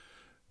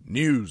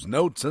News,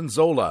 notes, and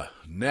Zola,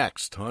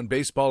 next on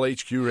Baseball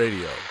HQ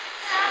Radio.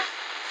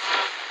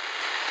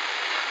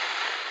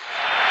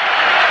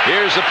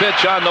 Here's a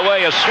pitch on the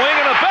way, a swing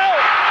and a belt,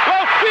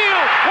 left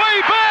field,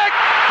 way back,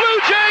 Blue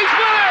Jays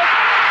win it!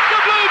 The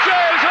Blue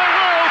Jays are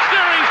World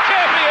Series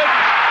champions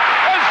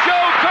as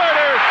Joe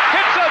Carter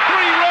hits a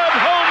 3-run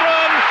home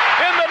run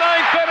in the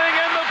 9th inning,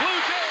 and the Blue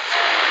Jays...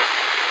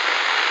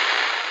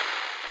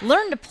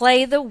 Learn to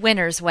play the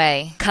winner's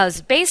way,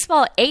 because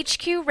Baseball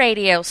HQ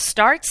Radio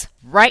starts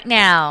right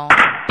now.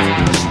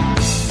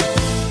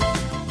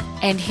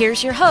 And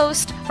here's your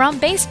host from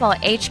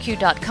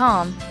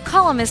BaseballHQ.com,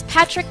 columnist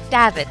Patrick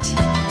Davitt.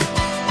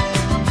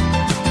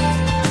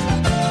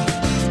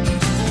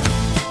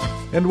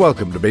 And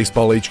welcome to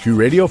Baseball HQ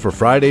Radio for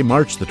Friday,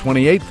 March the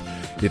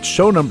 28th. It's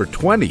show number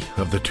 20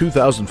 of the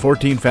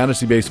 2014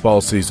 fantasy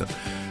baseball season.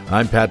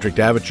 I'm Patrick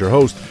Davitt, your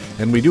host,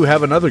 and we do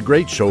have another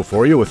great show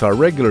for you with our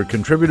regular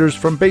contributors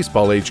from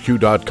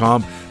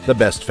BaseballHQ.com, the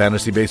best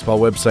fantasy baseball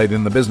website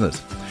in the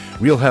business.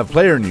 We'll have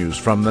player news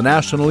from the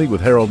National League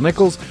with Harold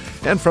Nichols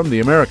and from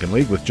the American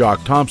League with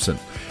Jock Thompson.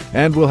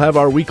 And we'll have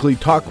our weekly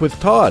Talk with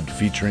Todd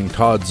featuring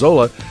Todd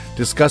Zola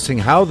discussing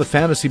how the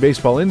fantasy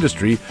baseball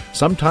industry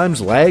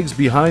sometimes lags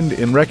behind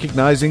in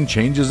recognizing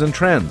changes and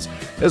trends,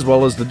 as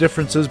well as the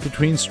differences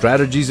between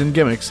strategies and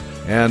gimmicks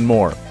and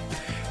more.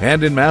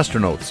 And in Master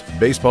Notes,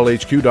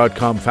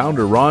 BaseballHQ.com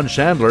founder Ron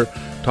Chandler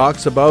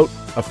talks about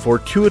a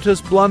fortuitous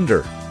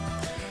blunder.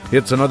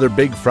 It's another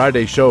big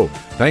Friday show.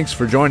 Thanks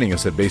for joining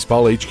us at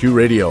Baseball HQ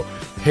Radio.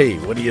 Hey,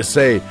 what do you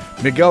say?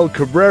 Miguel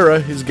Cabrera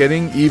is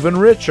getting even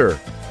richer.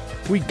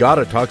 We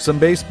gotta talk some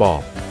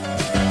baseball.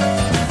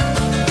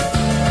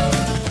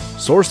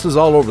 Sources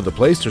all over the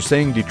place are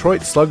saying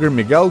Detroit slugger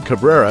Miguel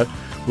Cabrera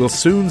will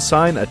soon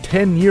sign a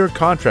 10-year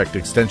contract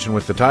extension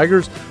with the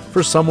Tigers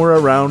for somewhere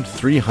around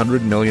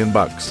 $300 million.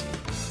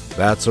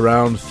 That's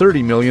around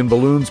 30 million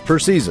balloons per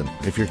season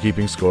if you're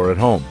keeping score at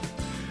home.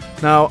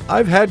 Now,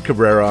 I've had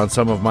Cabrera on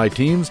some of my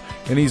teams,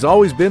 and he's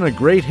always been a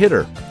great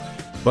hitter.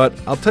 But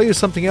I'll tell you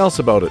something else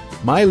about it.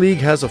 My league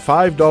has a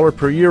 $5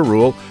 per year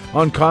rule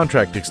on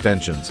contract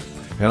extensions.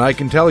 And I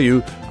can tell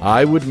you,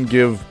 I wouldn't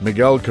give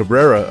Miguel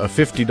Cabrera a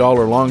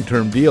 $50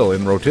 long-term deal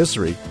in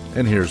rotisserie,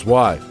 and here's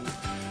why.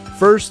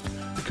 First,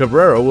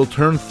 Cabrera will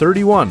turn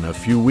 31 a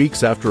few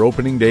weeks after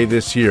opening day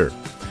this year.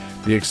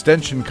 The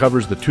extension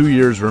covers the 2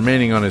 years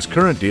remaining on his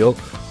current deal,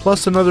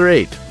 plus another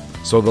 8.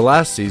 So the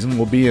last season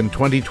will be in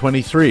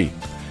 2023.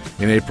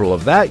 In April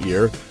of that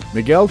year,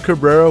 Miguel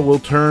Cabrera will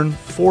turn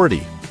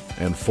 40,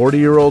 and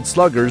 40-year-old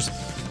sluggers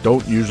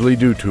don't usually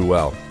do too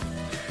well.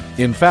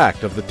 In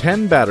fact, of the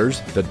 10 batters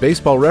that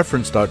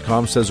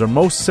BaseballReference.com says are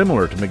most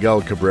similar to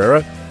Miguel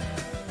Cabrera,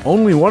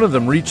 only one of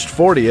them reached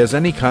 40 as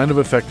any kind of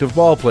effective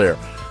ball player,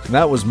 and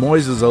that was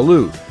Moises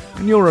Alou.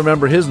 And you'll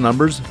remember his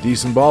numbers,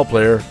 decent ball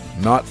player,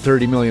 not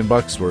 $30 million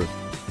worth.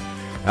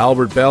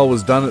 Albert Bell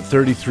was done at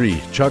 33,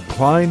 Chuck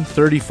Klein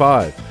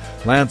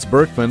 35. Lance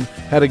Berkman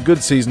had a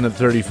good season at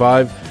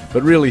 35,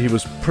 but really he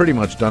was pretty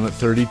much done at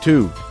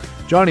 32.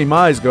 Johnny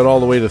Mize got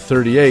all the way to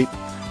 38.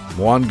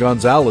 Juan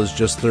Gonzalez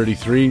just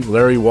 33.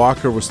 Larry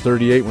Walker was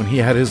 38 when he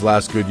had his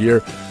last good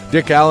year.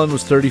 Dick Allen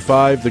was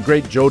 35. The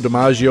great Joe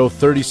DiMaggio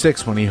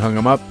 36 when he hung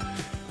him up.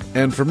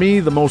 And for me,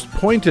 the most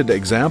pointed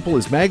example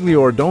is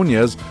Magglio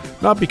Ordonez,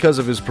 not because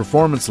of his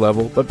performance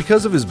level, but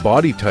because of his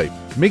body type.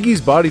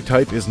 Miggy's body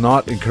type is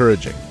not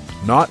encouraging.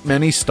 Not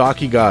many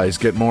stocky guys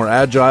get more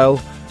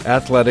agile,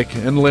 athletic,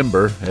 and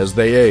limber as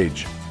they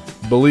age.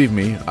 Believe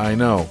me, I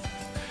know.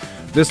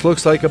 This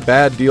looks like a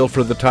bad deal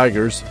for the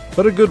Tigers,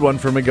 but a good one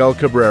for Miguel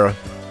Cabrera,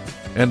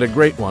 and a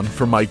great one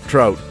for Mike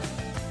Trout.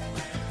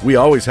 We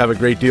always have a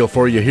great deal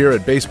for you here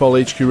at Baseball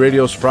HQ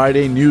Radio's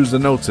Friday News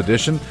and Notes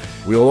edition.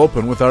 We'll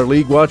open with our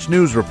League Watch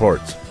news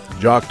reports.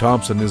 Jock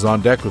Thompson is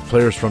on deck with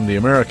players from the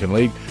American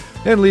League,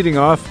 and leading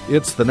off,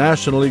 it's the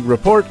National League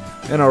report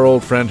and our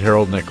old friend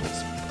Harold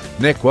Nichols.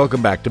 Nick,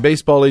 welcome back to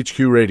Baseball HQ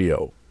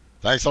Radio.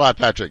 Thanks a lot,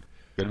 Patrick.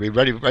 Going to be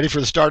ready for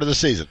the start of the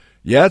season.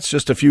 Yeah, it's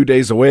just a few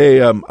days away.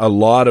 A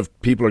lot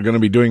of people are going to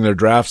be doing their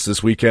drafts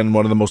this weekend,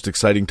 one of the most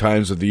exciting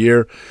times of the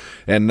year.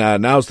 And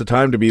now's the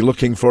time to be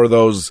looking for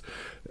those,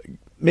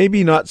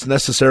 maybe not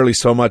necessarily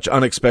so much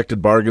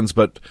unexpected bargains,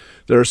 but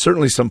there are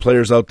certainly some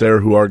players out there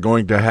who are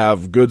going to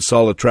have good,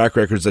 solid track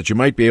records that you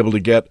might be able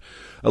to get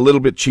a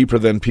little bit cheaper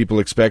than people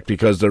expect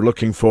because they're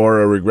looking for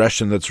a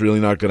regression that's really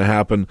not going to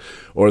happen,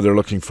 or they're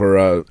looking for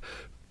a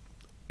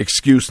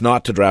excuse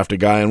not to draft a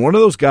guy. And one of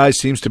those guys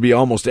seems to be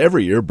almost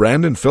every year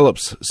Brandon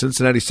Phillips,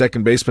 Cincinnati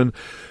second baseman.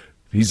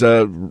 He's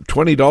a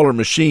 $20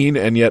 machine,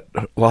 and yet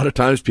a lot of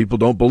times people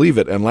don't believe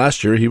it. And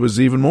last year he was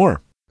even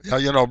more. Yeah,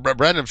 you know,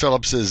 Brandon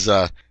Phillips is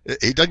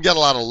he doesn't get a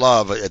lot of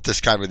love at this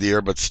time of the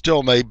year, but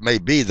still may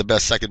be the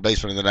best second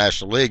baseman in the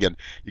National League. And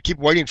you keep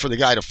waiting for the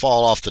guy to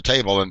fall off the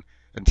table and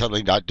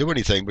suddenly not do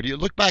anything. But you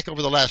look back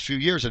over the last few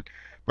years, and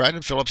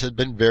Brandon Phillips has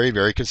been very,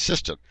 very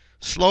consistent.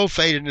 Slow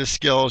fade in his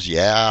skills,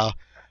 yeah.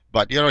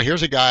 But, you know,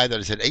 here's a guy that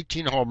has hit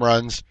 18 home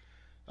runs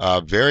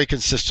very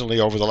consistently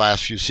over the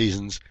last few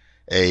seasons.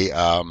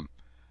 The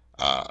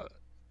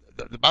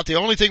about the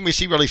only thing we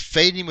see really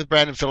fading with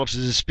Brandon Phillips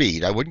is his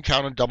speed. I wouldn't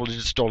count on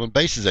double-digit stolen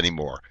bases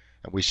anymore.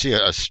 And we see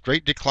a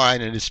straight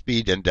decline in his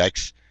speed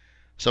index.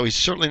 So he's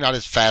certainly not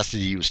as fast as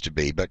he used to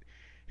be. But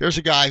here's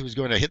a guy who's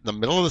going to hit in the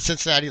middle of the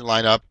Cincinnati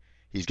lineup.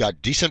 He's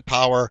got decent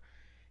power.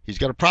 He's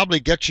going to probably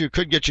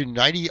could get you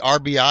 90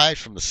 RBI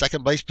from the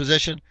second base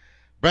position.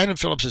 Brandon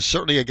Phillips is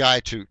certainly a guy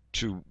to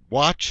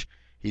watch.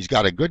 He's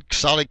got a good,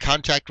 solid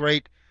contact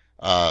rate.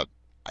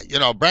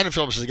 Brandon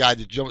Phillips is a guy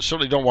that you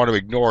certainly don't want to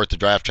ignore at the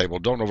draft table.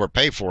 Don't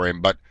overpay for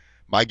him, but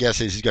my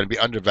guess is he's going to be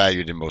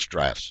undervalued in most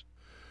drafts.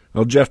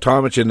 Well, Jeff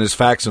Tomich in his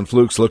Facts and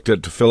Flukes looked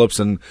at Phillips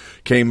and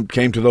came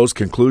to those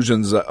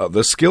conclusions.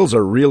 The skills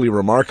are really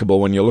remarkable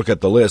when you look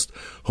at the list.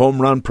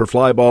 Home run per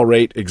fly ball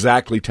rate,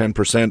 exactly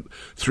 10%,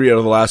 3 out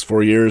of the last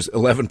 4 years,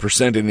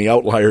 11% in the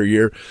outlier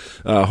year.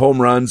 Home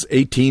runs,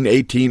 18,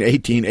 18,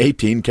 18,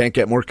 18. Can't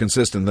get more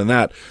consistent than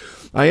that.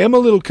 I am a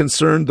little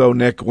concerned, though,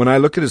 Nick, when I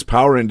look at his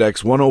power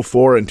index,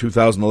 104 in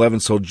 2011,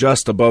 so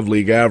just above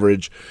league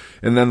average,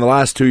 and then the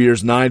last 2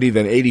 years, 90,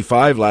 then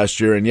 85 last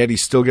year, and yet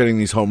he's still getting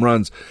these home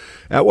runs.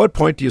 At what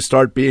point do you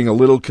start being a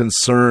little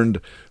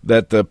concerned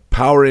that the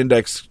power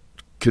index,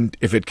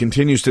 if it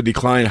continues to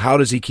decline, how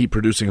does he keep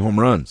producing home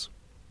runs?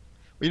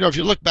 Well, if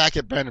you look back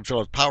at Brandon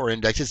Phillips' power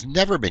index, it's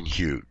never been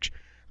huge.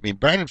 I mean,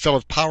 Brandon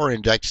Phillips' power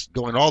index,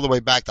 going all the way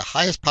back, the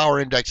highest power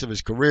index of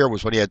his career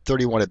was when he had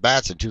 31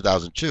 at-bats in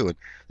 2002, and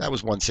that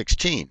was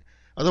 116.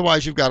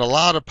 Otherwise, you've got a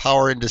lot of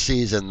power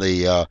indices in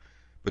the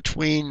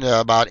between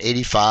about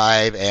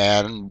 85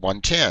 and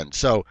 110.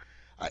 So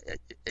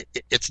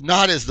it's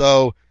not as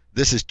though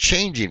this is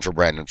changing for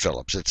Brandon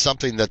Phillips. It's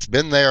something that's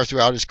been there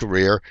throughout his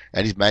career,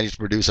 and he's managed to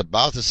produce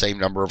about the same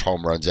number of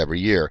home runs every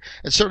year.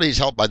 And certainly he's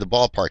helped by the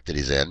ballpark that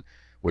he's in,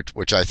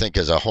 which I think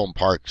as a home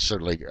park,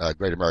 certainly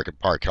Great American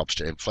Park helps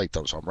to inflate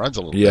those home runs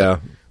a little bit.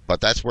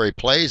 But that's where he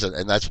plays,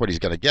 and that's what he's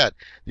going to get.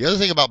 The other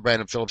thing about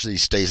Brandon Phillips is he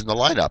stays in the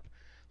lineup.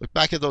 Look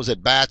back at those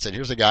at-bats, and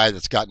here's a guy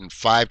that's gotten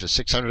 500 to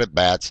 600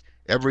 at-bats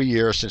every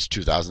year since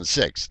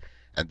 2006.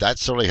 And that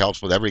certainly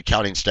helps with every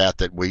counting stat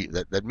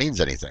that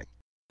means anything.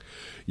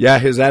 Yeah,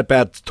 his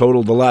at-bats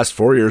totaled the last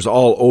 4 years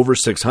all over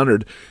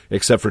 600,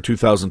 except for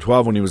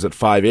 2012 when he was at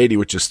 580,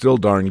 which is still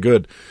darn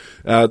good.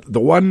 The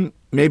one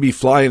maybe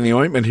fly in the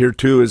ointment here,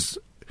 too, is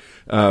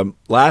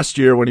last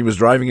year when he was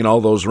driving in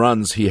all those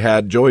runs, he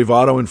had Joey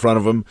Votto in front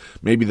of him,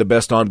 maybe the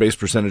best on-base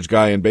percentage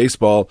guy in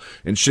baseball,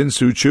 and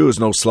Shin-Soo Choo is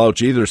no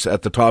slouch either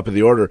at the top of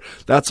the order.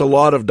 That's a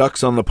lot of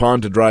ducks on the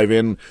pond to drive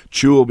in.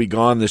 Choo will be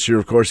gone this year.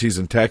 Of course, he's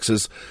in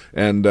Texas,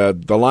 and the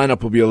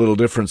lineup will be a little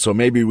different, so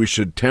maybe we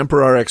should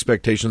temper our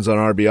expectations on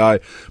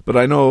RBI. But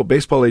I know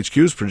Baseball HQ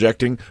is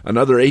projecting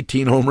another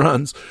 18 home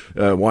runs.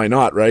 Why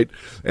not, right?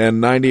 And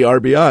 90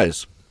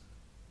 RBIs.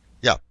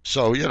 Yeah,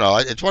 so,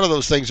 it's one of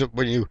those things that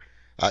when you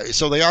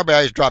so the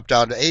RBIs dropped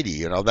down to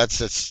 80. That's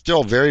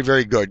still very,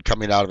 very good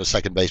coming out of a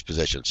second base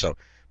position. So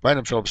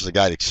Brandon Phillips is a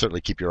guy to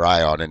certainly keep your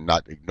eye on and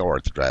not ignore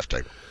at the draft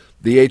table.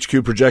 The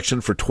HQ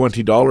projection for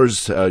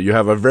 $20, you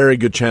have a very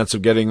good chance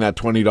of getting that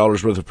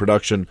 $20 worth of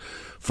production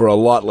for a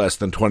lot less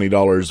than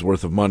 $20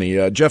 worth of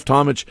money. Jeff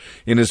Tomich,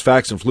 in his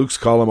Facts and Flukes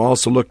column,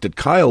 also looked at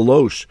Kyle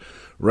Loesch,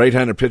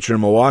 right-handed pitcher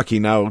in Milwaukee.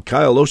 Now,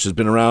 Kyle Loesch has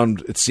been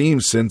around, it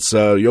seems, since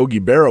Yogi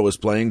Berra was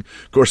playing.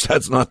 Of course,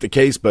 that's not the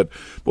case, but,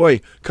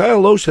 boy,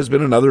 Kyle Loesch has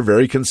been another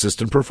very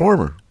consistent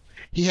performer.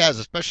 He has,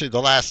 especially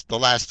the last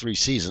 3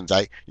 seasons.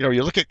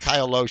 You look at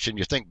Kyle Loesch and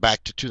you think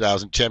back to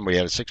 2010 where he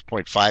had a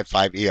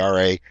 6.55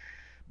 ERA.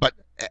 But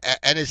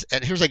and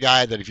here's a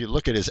guy that if you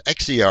look at his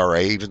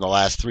xERA, even the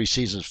last 3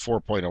 seasons,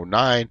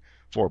 4.09,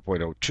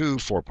 4.02,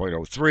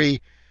 4.03,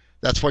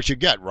 that's what you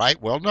get,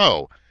 right? Well,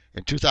 no.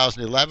 In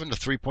 2011, a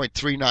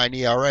 3.39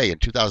 ERA. In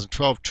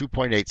 2012,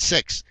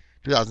 2.86.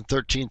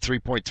 2013,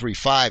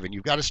 3.35. And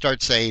you've got to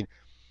start saying,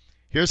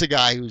 here's a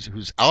guy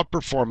who's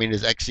outperforming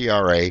his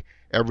xERA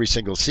every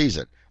single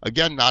season.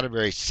 Again, not a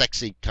very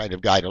sexy kind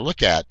of guy to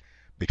look at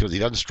because he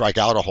doesn't strike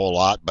out a whole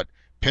lot, but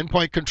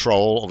pinpoint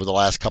control over the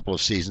last couple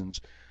of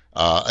seasons,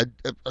 a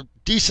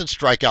decent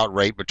strikeout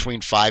rate between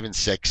 5 and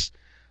 6.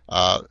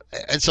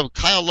 And so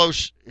Kyle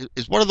Loesch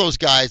is one of those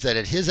guys that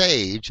at his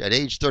age, at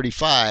age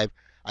 35,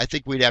 I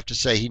think we'd have to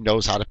say he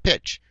knows how to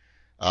pitch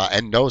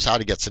and knows how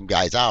to get some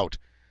guys out.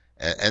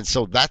 And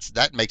so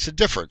that makes a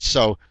difference.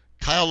 So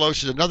Kyle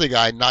Loesch is another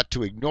guy not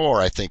to ignore,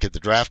 I think, at the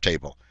draft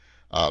table.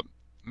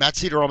 Matt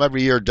Cederholm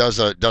every year does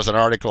an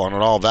article on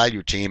an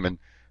all-value team and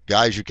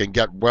guys you can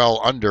get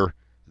well under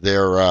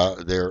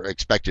their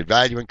expected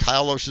value, and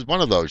Kyle Loesch is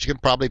one of those. You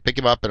can probably pick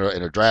him up in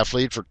a draft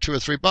lead for $2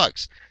 or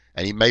 $3,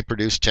 and he may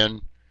produce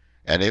 10,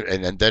 and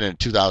then in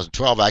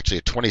 2012 actually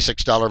a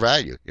 $26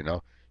 value.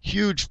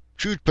 Huge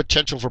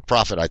potential for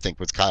profit, I think,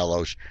 with Kyle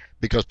Loesch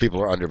because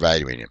people are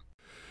undervaluing him.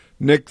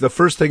 Nick, the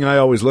first thing I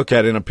always look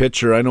at in a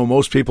pitcher, I know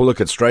most people look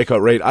at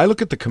strikeout rate. I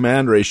look at the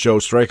command ratio,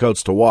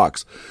 strikeouts to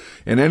walks.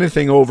 And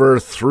anything over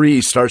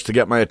 3 starts to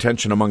get my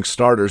attention among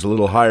starters, a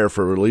little higher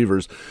for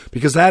relievers,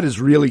 because that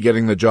is really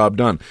getting the job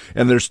done.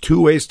 And there's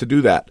 2 ways to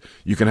do that.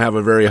 You can have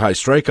a very high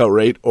strikeout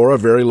rate or a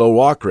very low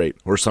walk rate,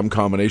 or some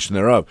combination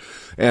thereof.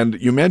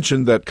 And you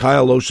mentioned that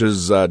Kyle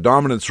Loesch's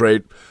dominance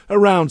rate,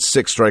 around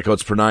 6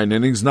 strikeouts per 9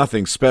 innings,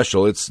 nothing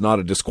special. It's not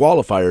a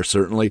disqualifier,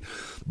 certainly.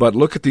 But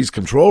look at these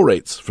control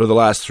rates for the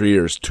last 3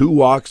 years. 2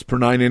 walks per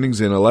 9 innings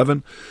in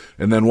 11,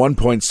 and then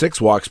 1.6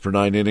 walks per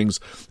 9 innings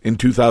in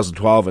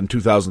 2012 and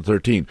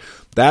 2013.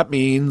 That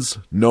means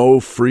no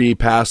free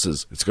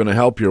passes. It's going to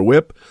help your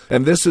whip.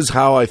 And this is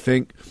how I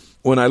think,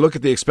 when I look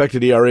at the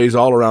expected ERAs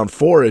all around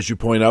 4, as you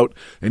point out,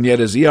 and yet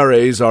his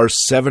ERAs are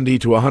 70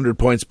 to 100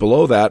 points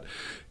below that.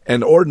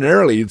 And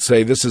ordinarily, you'd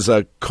say this is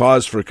a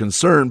cause for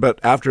concern, but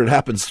after it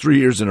happens 3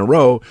 years in a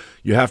row,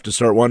 you have to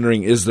start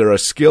wondering, is there a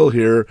skill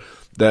here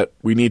that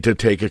we need to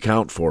take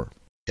account for?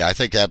 Yeah, I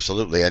think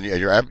absolutely, and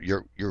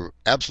you're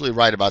absolutely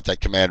right about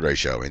that command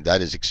ratio. I mean,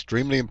 that is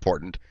extremely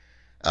important.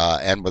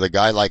 And with a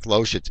guy like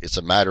Loesch, it's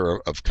a matter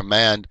of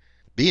command,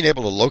 being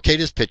able to locate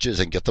his pitches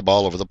and get the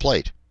ball over the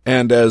plate.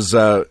 And as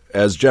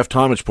Jeff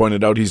Tomich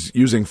pointed out, he's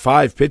using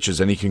 5 pitches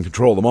and he can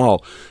control them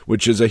all,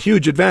 which is a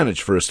huge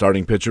advantage for a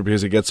starting pitcher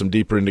because it gets him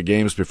deeper into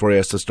games before he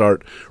has to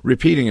start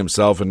repeating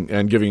himself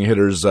and giving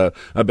hitters a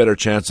better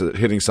chance at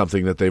hitting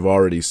something that they've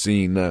already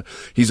seen.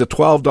 He's a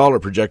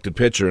 $12 projected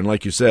pitcher, and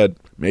like you said,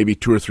 maybe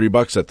 $2 or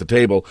 $3 at the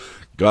table.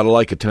 Gotta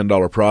like a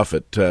 $10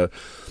 profit.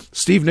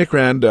 Steve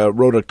Nickrand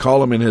wrote a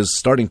column in his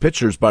Starting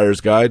Pitchers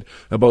Buyer's Guide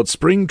about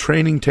spring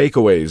training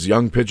takeaways,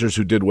 young pitchers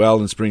who did well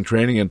in spring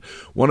training, and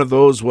one of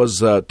those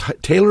was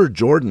Taylor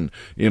Jordan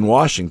in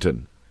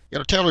Washington. You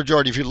know, Taylor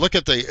Jordan, if you look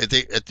at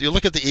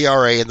the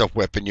ERA and the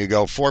WHIP, and you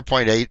go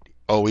 4.80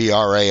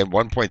 ERA and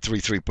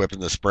 1.33 WHIP in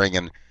the spring,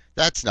 and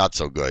that's not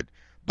so good.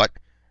 But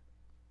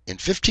in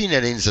 15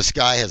 innings, this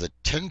guy has a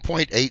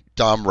 10.8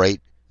 DOM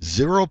rate,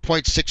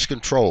 0.6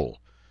 control.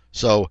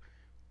 So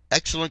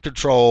excellent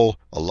control,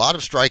 a lot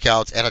of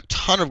strikeouts, and a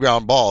ton of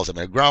ground balls. I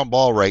mean, a ground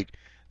ball rate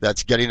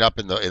that's getting up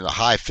in the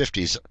high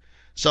 50s.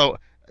 So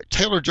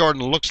Taylor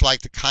Jordan looks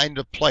like the kind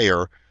of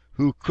player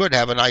who could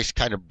have a nice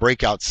kind of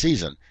breakout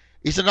season.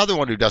 He's another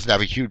one who doesn't have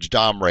a huge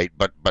DOM rate,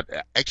 but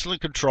excellent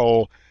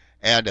control.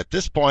 And at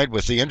this point,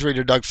 with the injury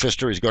to Doug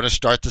Fister, he's going to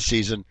start the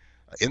season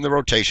in the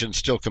rotation,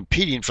 still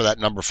competing for that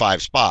number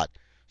 5 spot.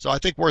 So I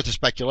think worth a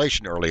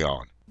speculation early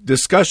on.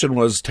 Discussion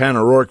was Tanner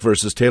Roark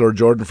versus Taylor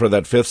Jordan for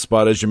that 5th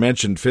spot. As you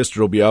mentioned, Fister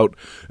will be out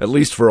at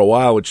least for a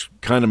while, which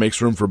kind of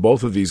makes room for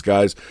both of these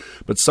guys.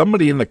 But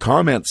somebody in the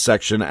comments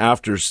section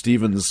after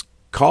Stephen's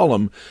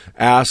column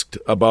asked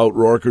about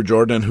Roark or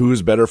Jordan and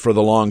who's better for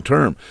the long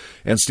term.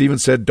 And Stephen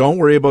said, don't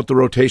worry about the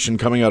rotation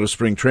coming out of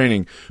spring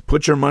training.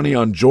 Put your money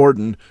on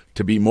Jordan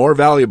to be more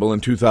valuable in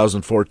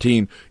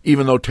 2014,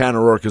 even though Tanner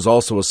Roark is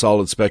also a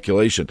solid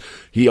speculation.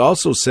 He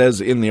also says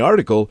in the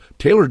article,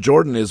 Taylor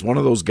Jordan is one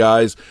of those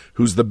guys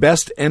who's the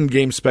best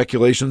endgame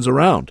speculations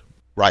around.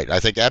 Right, I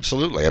think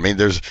absolutely. I mean,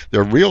 there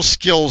are real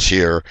skills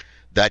here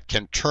that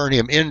can turn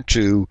him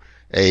into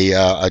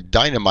a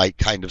dynamite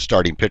kind of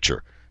starting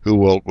pitcher who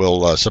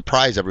will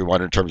surprise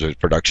everyone in terms of his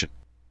production.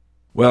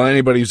 Well,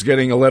 anybody who's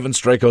getting 11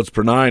 strikeouts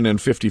per 9 and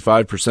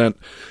 55%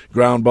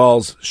 ground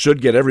balls should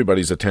get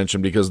everybody's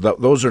attention because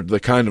those are the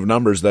kind of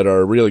numbers that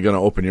are really going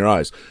to open your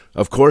eyes.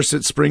 Of course,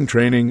 it's spring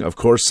training. Of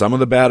course, some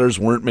of the batters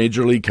weren't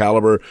major league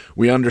caliber.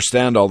 We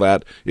understand all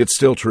that. It's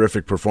still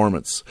terrific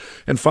performance.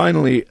 And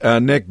finally,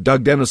 Nick,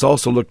 Doug Dennis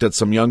also looked at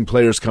some young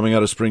players coming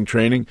out of spring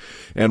training,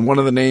 and one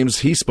of the names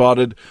he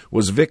spotted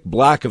was Vic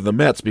Black of the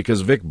Mets because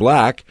Vic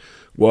Black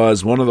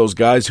was one of those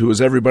guys who was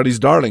everybody's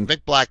darling.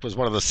 Vic Black was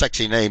one of the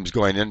sexy names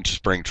going into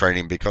spring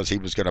training because he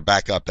was going to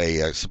back up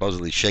a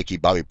supposedly shaky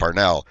Bobby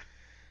Parnell.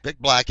 Vic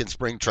Black in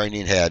spring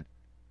training had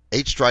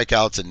 8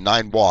 strikeouts and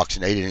 9 walks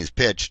in 8 innings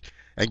pitched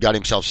and got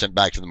himself sent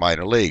back to the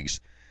minor leagues.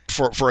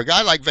 For a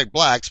guy like Vic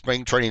Black,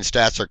 spring training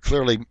stats are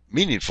clearly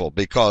meaningful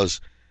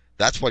because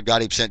that's what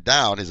got him sent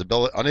down, his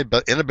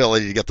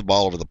inability to get the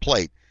ball over the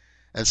plate.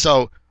 And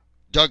so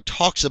Doug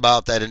talks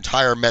about that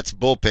entire Mets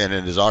bullpen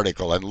in his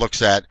article and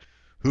looks at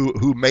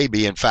who may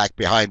be, in fact,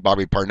 behind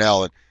Bobby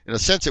Parnell. And in a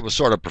sense, it was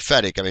sort of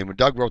prophetic. I mean, when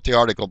Doug wrote the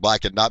article,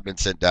 Black had not been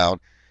sent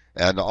down,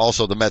 and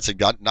also the Mets had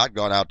not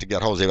gone out to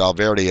get Jose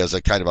Valverde as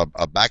a kind of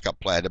a backup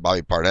plan to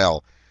Bobby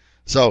Parnell.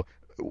 So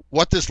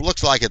what this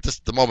looks like at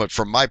the moment,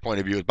 from my point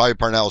of view, is Bobby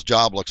Parnell's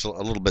job looks a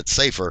little bit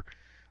safer,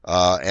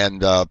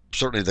 and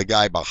certainly the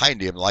guy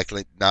behind him,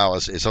 likely now,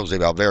 is Jose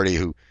Valverde,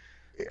 who,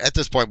 at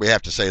this point, we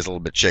have to say is a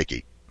little bit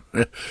shaky.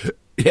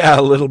 Yeah,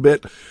 a little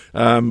bit.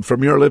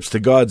 From your lips to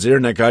God's ear,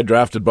 Nick, I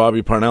drafted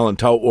Bobby Parnell in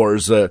Tout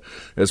Wars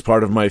as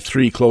part of my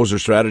 3 closer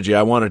strategy.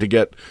 I wanted to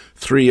get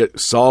 3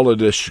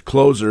 solid-ish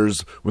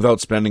closers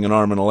without spending an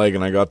arm and a leg,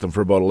 and I got them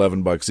for about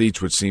 $11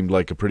 each, which seemed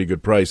like a pretty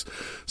good price.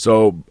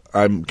 So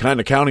I'm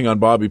kind of counting on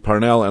Bobby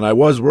Parnell, and I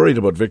was worried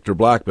about Victor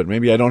Black, but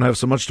maybe I don't have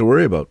so much to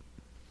worry about.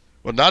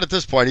 Well, not at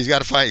this point. He's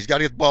got to get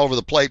the ball over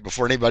the plate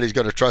before anybody's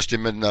going to trust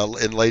him in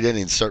late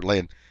innings, certainly,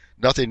 and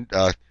nothing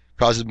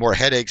causes more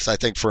headaches, I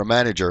think, for a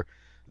manager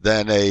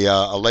than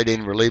a late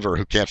inning reliever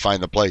who can't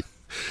find the plate.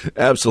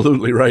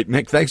 Absolutely right,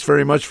 Nick. Thanks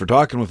very much for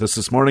talking with us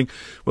this morning.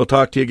 We'll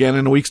talk to you again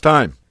in a week's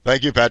time.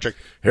 Thank you, Patrick.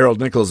 Harold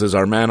Nichols is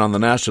our man on the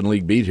National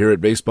League beat here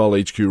at Baseball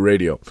HQ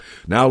Radio.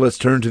 Now let's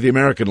turn to the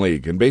American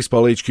League and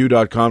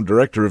BaseballHQ.com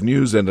Director of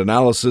News and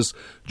Analysis,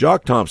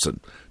 Jock Thompson.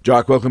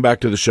 Jock, welcome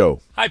back to the show.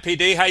 Hi,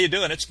 PD. How you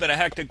doing? It's been a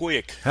hectic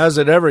week. Has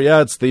it ever?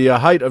 Yeah, it's the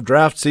height of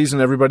draft season.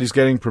 Everybody's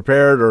getting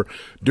prepared or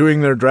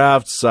doing their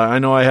drafts. I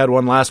know I had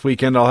one last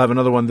weekend. I'll have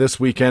another one this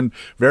weekend.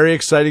 Very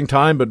exciting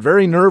time, but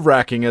very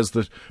nerve-wracking as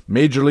the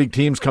major league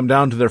teams come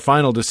down to their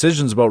final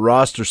decisions about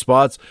roster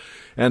spots.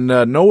 And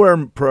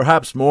nowhere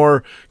perhaps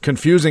more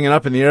confusing and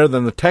up in the air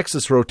than the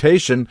Texas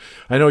rotation.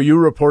 I know you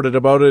reported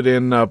about it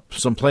in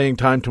some Playing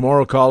Time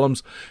Tomorrow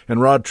columns,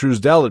 and Rod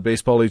Truesdell at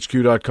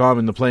BaseballHQ.com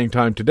in the Playing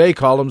Time Today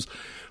columns.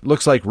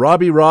 Looks like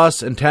Robbie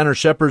Ross and Tanner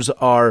Scheppers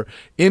are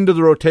into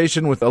the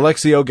rotation with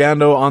Alexi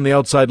Ogando on the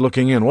outside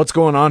looking in. What's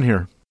going on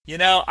here? You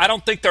know, I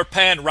don't think they're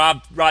paying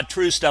Rod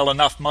Truesdell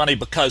enough money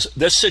because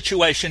this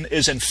situation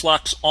is in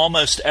flux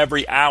almost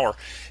every hour.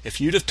 If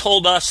you'd have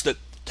told us that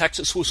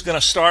Texas was going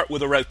to start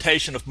with a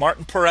rotation of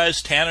Martin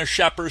Perez, Tanner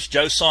Scheppers,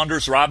 Joe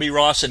Saunders, Robbie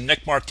Ross, and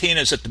Nick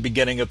Martinez at the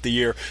beginning of the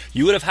year,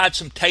 you would have had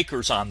some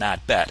takers on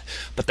that bet.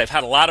 But they've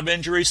had a lot of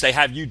injuries. They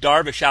have Yu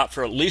Darvish out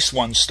for at least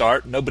one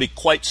start. Nobody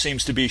quite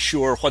seems to be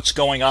sure what's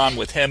going on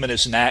with him and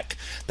his neck.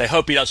 They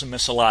hope he doesn't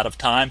miss a lot of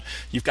time.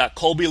 You've got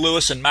Colby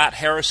Lewis and Matt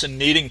Harrison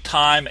needing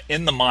time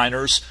in the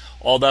minors.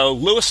 Although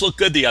Lewis looked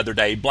good the other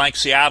day. He blanked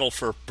Seattle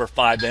for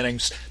 5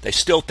 innings. They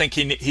still think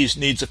he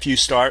needs a few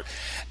start.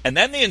 And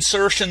then the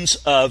insertions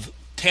of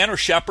Tanner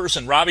Scheppers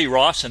and Robbie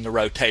Ross in the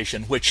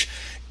rotation, which,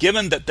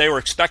 given that they were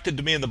expected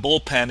to be in the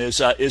bullpen,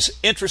 is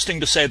interesting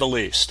to say the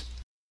least.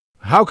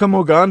 How come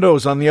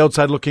Ogando's on the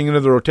outside looking into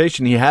the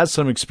rotation? He has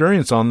some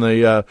experience on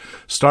the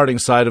starting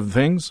side of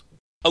things.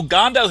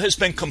 Ogando has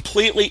been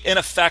completely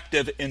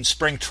ineffective in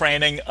spring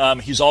training.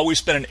 He's always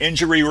been an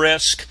injury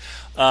risk.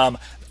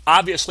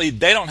 Obviously,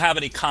 they don't have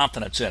any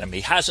confidence in him.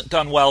 He hasn't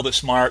done well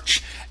this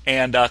March,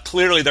 and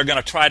clearly they're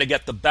going to try to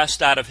get the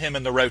best out of him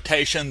in the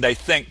rotation. They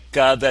think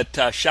that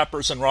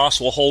Scheppers and Ross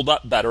will hold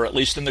up better, at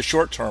least in the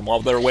short term, while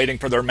they're waiting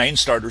for their main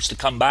starters to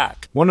come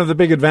back. One of the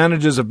big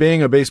advantages of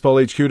being a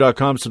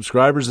BaseballHQ.com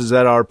subscribers is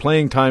that our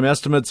playing time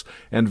estimates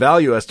and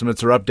value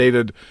estimates are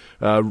updated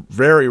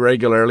very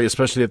regularly,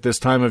 especially at this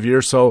time of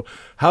year. So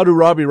how do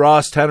Robbie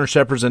Ross, Tanner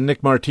Scheppers, and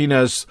Nick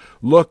Martinez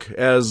look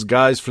as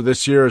guys for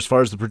this year as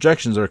far as the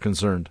projections are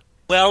concerned?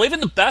 Well, even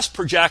the best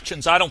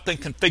projections, I don't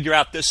think, can figure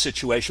out this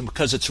situation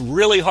because it's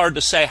really hard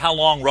to say how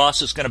long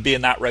Ross is going to be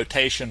in that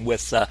rotation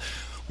with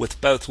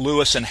both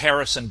Lewis and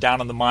Harrison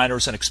down in the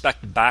minors and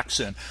expected back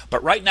soon.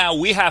 But right now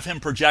we have him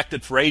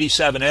projected for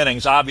 87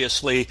 innings.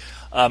 Obviously,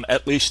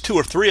 at least 2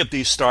 or 3 of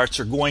these starts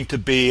are going to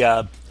be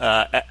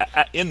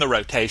in the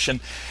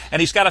rotation. And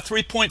he's got a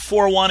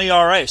 3.41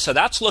 ERA, so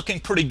that's looking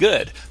pretty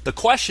good. The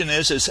question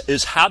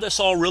is how this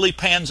all really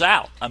pans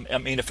out. I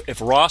mean, if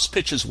Ross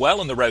pitches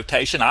well in the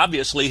rotation,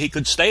 obviously he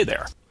could stay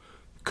there.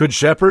 Could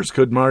Scheppers,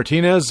 could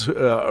Martinez,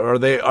 are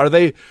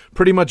they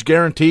pretty much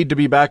guaranteed to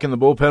be back in the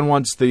bullpen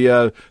once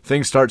the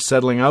things start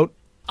settling out?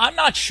 I'm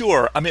not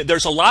sure. I mean,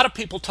 there's a lot of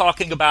people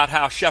talking about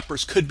how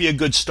Scheppers could be a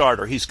good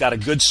starter. He's got a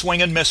good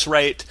swing and miss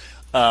rate.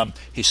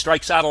 He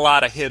strikes out a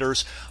lot of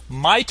hitters.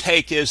 My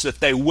take is that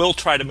they will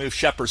try to move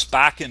Scheppers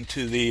back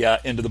into the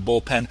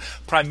bullpen,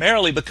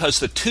 primarily because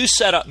the 2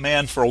 setup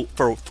man for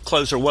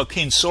closer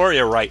Joaquin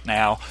Soria right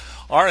now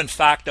are in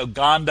fact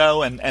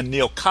Ogando and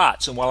Neil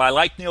Kotz. And while I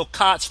like Neil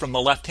Kotz from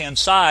the left-hand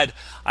side,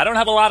 I don't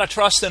have a lot of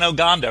trust in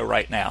Ogando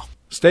right now.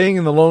 Staying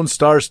in the Lone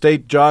Star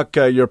State, Jock,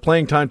 your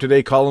Playing Time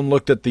Today column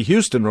looked at the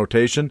Houston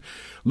rotation.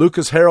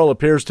 Lucas Harrell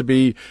appears to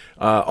be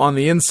on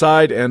the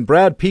inside, and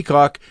Brad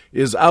Peacock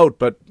is out.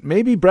 But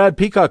maybe Brad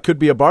Peacock could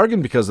be a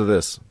bargain because of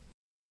this.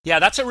 Yeah,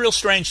 that's a real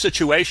strange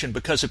situation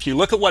because if you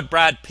look at what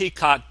Brad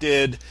Peacock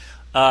did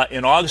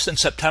in August and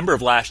September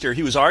of last year,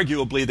 he was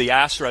arguably the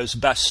Astros'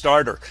 best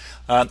starter.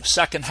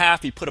 Second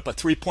half, he put up a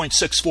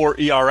 3.64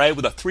 ERA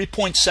with a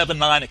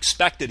 3.79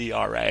 expected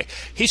ERA.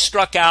 He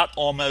struck out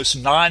almost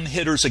 9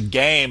 hitters a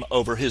game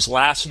over his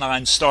last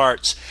 9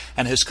 starts,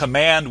 and his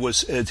command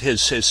was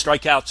his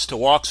strikeouts to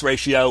walks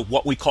ratio,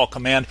 what we call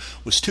command,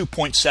 was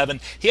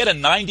 2.7. He had a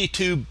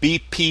 92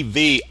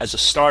 BPV as a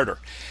starter.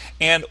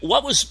 And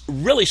what was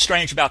really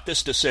strange about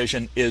this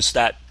decision is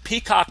that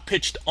Peacock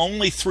pitched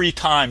only 3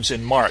 times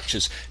in March.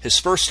 His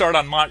first start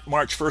on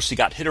March 1st, he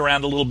got hit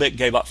around a little bit,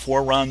 gave up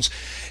 4 runs.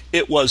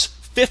 It was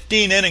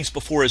 15 innings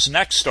before his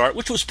next start,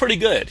 which was pretty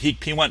good.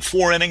 He went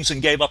 4 innings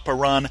and gave up a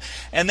run.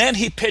 And then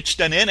he pitched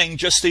an inning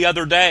just the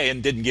other day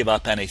and didn't give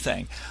up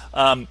anything.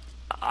 I'm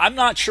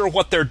not sure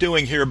what they're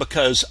doing here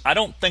because I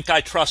don't think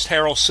I trust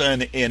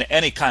Harrelson in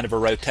any kind of a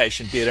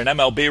rotation, be it an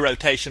MLB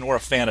rotation or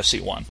a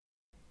fantasy one.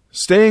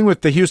 Staying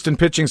with the Houston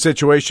pitching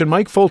situation,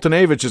 Mike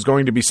Foltynewicz is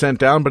going to be sent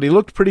down, but he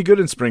looked pretty good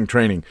in spring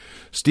training.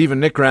 Stephen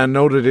Nickran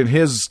noted in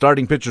his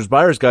Starting Pitchers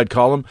Buyer's Guide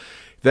column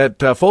that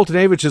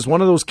Foltynewicz is one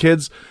of those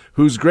kids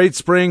whose great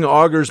spring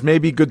augurs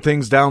maybe good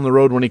things down the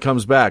road when he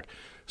comes back.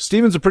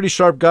 Steven's a pretty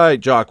sharp guy,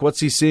 Jock. What's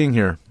he seeing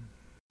here?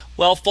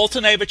 Well,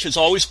 Foltynewicz has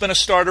always been a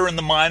starter in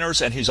the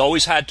minors, and he's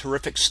always had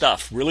terrific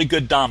stuff, really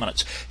good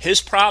dominance.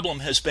 His problem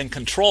has been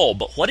control,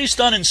 but what he's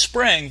done in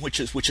spring, which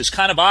is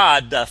kind of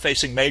odd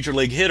facing major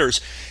league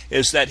hitters,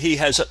 is that he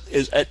has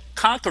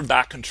conquered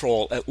that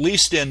control, at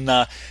least in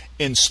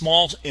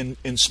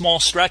small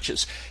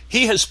stretches.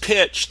 He has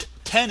pitched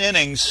 10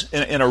 innings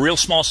in a real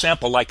small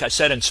sample, like I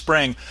said, in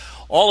spring,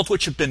 all of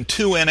which have been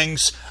 2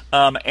 innings,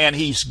 and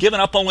he's given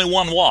up only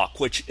 1 walk,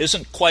 which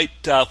isn't quite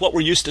what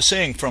we're used to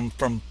seeing from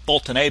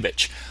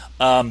Foltynewicz.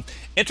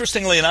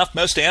 Interestingly enough,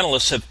 most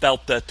analysts have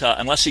felt that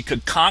unless he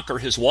could conquer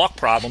his walk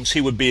problems, he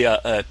would be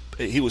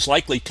he was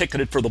likely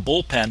ticketed for the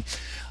bullpen.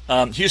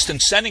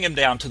 Houston's sending him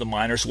down to the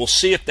minors. We'll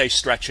see if they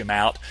stretch him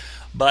out.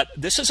 But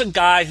this is a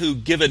guy who,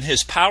 given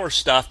his power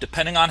stuff,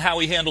 depending on how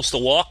he handles the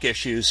walk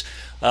issues,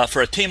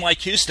 for a team like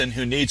Houston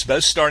who needs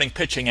both starting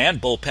pitching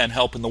and bullpen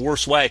help in the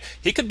worst way,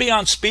 he could be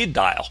on speed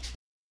dial.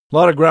 A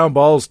lot of ground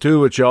balls, too,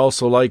 which you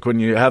also like when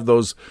you have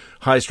those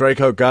high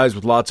strikeout guys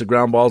with lots of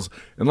ground balls.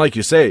 And like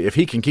you say, if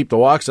he can keep the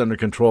walks under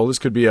control, this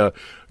could be a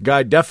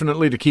guy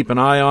definitely to keep an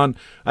eye on.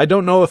 I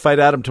don't know if I'd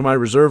add him to my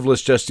reserve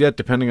list just yet,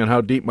 depending on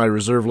how deep my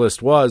reserve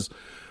list was.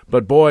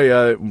 But boy,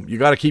 you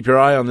got to keep your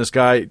eye on this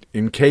guy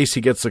in case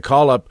he gets the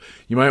call up.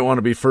 You might want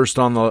to be first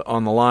on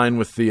the line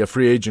with the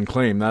free agent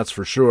claim. That's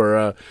for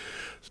sure.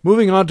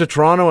 Moving on to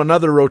Toronto,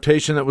 another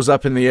rotation that was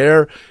up in the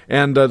air,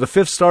 and the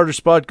 5th starter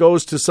spot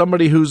goes to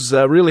somebody who's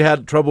really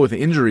had trouble with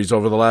injuries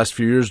over the last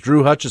few years,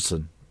 Drew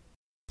Hutchison.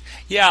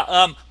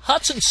 Yeah,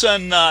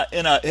 Hutchinson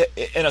in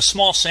a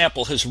small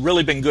sample has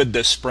really been good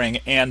this spring,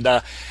 and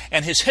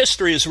his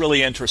history is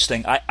really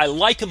interesting. I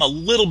like him a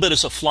little bit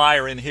as a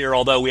flyer in here,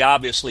 although we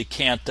obviously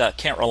can't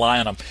rely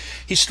on him.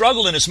 He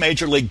struggled in his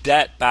major league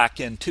debt back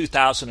in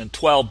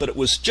 2012, but it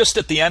was just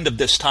at the end of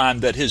this time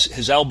that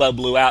his elbow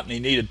blew out and he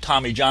needed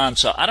Tommy John.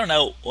 So I don't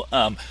know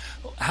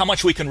how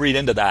much we can read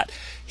into that.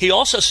 He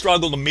also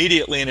struggled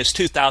immediately in his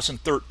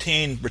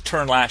 2013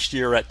 return last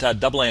year at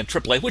AA and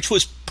AAA, which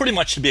was pretty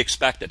much to be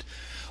expected.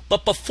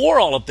 But before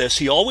all of this,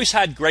 he always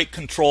had great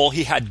control.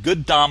 He had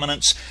good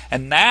dominance,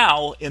 and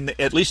now,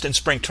 at least in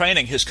spring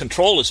training, his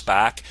control is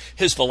back.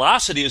 His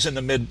velocity is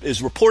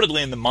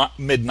reportedly in the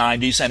mid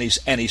 90s,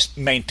 and he's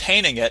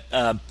maintaining it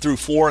through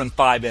 4 and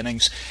 5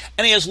 innings.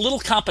 And he has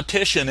little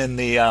competition in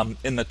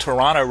the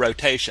Toronto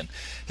rotation.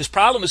 His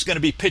problem is going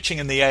to be pitching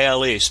in the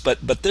AL East,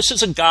 but this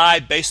is a guy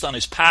based on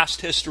his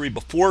past history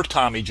before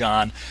Tommy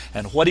John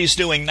and what he's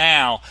doing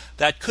now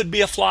that could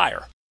be a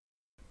flyer.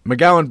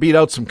 McGowan beat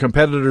out some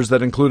competitors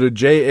that included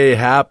J.A.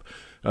 Happ,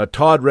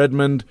 Todd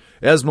Redmond,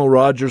 Esmo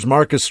Rogers,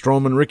 Marcus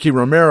Stroman, Ricky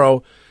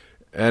Romero,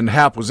 and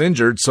Happ was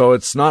injured, so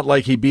it's not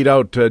like he beat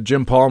out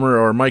Jim Palmer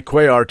or Mike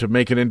Cuellar to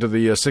make it into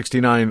the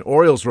 69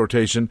 Orioles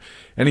rotation,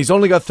 and he's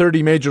only got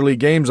 30 Major League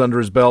games under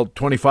his belt,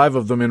 25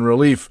 of them in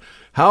relief.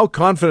 How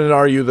confident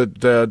are you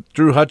that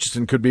Drew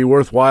Hutchison could be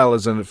worthwhile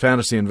as a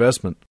fantasy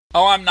investment?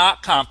 Oh, I'm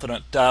not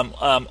confident.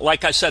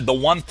 Like I said, the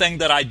one thing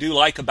that I do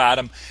like about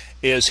him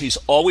is he's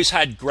always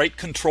had great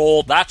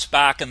control. That's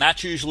back, and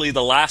that's usually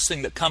the last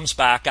thing that comes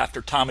back after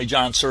Tommy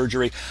John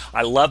surgery.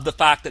 I love the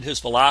fact that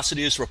his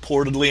velocity is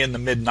reportedly in the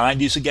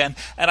mid-90s again,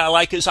 and I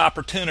like his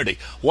opportunity.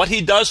 What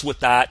he does with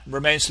that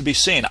remains to be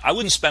seen. I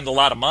wouldn't spend a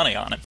lot of money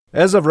on him.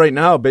 As of right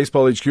now,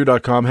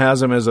 BaseballHQ.com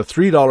has him as a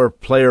 $3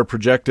 player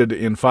projected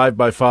in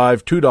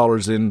 5x5,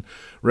 $2 in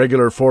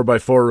regular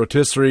 4x4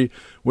 rotisserie,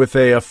 with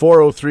a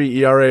 4.03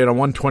 ERA and a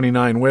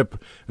 1.29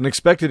 whip. An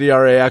expected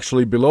ERA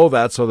actually below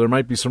that, so there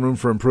might be some room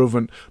for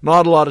improvement.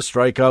 Not a lot of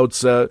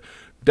strikeouts.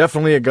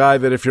 Definitely a guy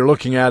that if you're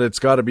looking at, it's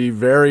got to be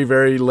very,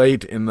 very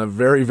late in the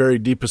very, very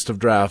deepest of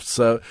drafts.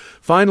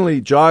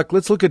 Finally, Jock,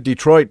 let's look at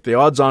Detroit, the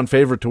odds-on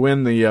favorite to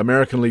win the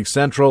American League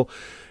Central.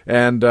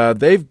 And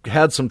they've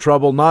had some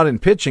trouble, not in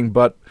pitching,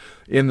 but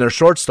in their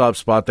shortstop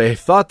spot. They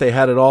thought they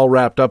had it all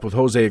wrapped up with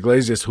Jose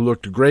Iglesias, who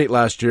looked great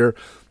last year.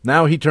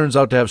 Now he turns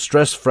out to have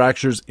stress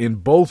fractures in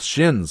both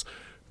shins.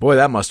 Boy,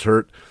 that must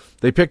hurt.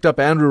 They picked up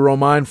Andrew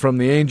Romine from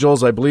the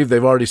Angels. I believe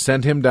they've already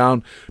sent him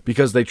down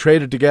because they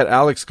traded to get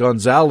Alex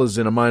Gonzalez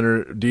in a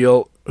minor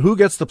deal. Who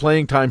gets the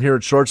playing time here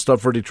at shortstop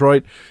for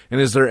Detroit,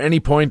 and is there any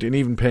point in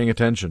even paying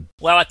attention?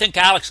 Well, I think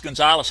Alex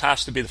Gonzalez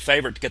has to be the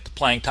favorite to get the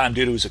playing time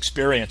due to his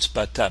experience,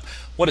 but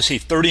what is he,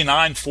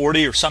 39,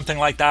 40 or something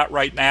like that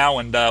right now,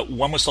 and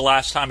when was the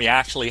last time he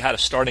actually had a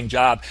starting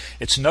job?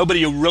 It's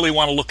nobody you really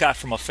want to look at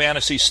from a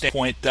fantasy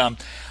standpoint.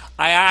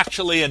 I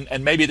actually,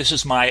 and maybe this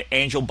is my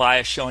Angel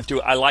bias showing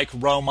through, I like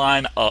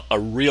Romine a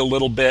real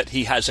little bit.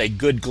 He has a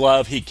good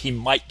glove. He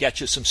might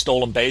get you some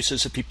stolen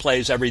bases if he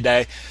plays every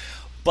day.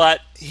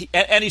 But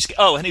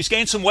he's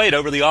gained some weight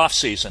over the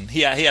offseason.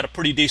 He had a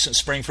pretty decent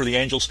spring for the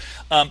Angels.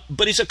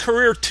 But he's a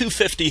career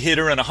 250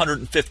 hitter and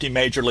 150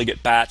 major league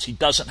at bats. He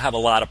doesn't have a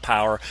lot of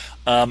power.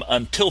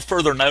 Until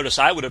further notice,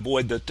 I would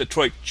avoid the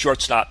Detroit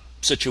shortstop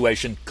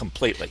situation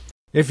completely.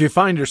 If you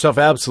find yourself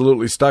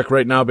absolutely stuck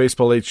right now,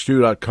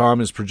 BaseballHQ.com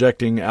is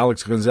projecting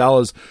Alex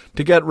Gonzalez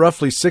to get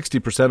roughly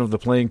 60% of the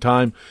playing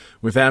time,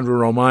 with Andrew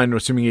Romine,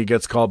 assuming he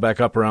gets called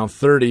back up, around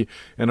 30%.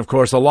 And, of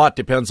course, a lot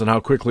depends on how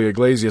quickly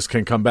Iglesias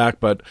can come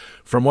back. But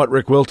from what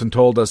Rick Wilton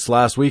told us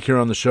last week here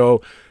on the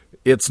show,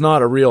 it's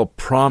not a real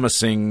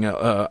promising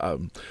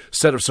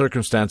set of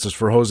circumstances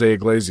for Jose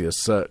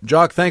Iglesias.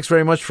 Jock, thanks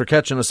very much for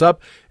catching us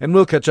up, and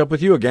we'll catch up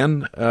with you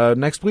again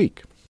next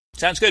week.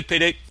 Sounds good,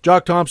 PD.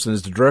 Jock Thompson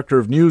is the Director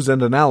of News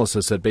and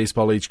Analysis at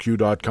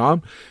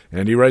BaseballHQ.com,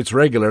 and he writes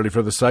regularly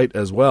for the site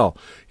as well.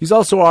 He's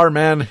also our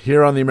man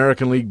here on the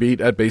American League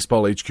beat at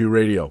Baseball HQ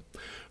Radio.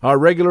 Our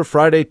regular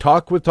Friday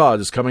Talk with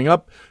Todd is coming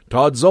up.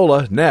 Todd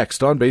Zola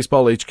next on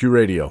Baseball HQ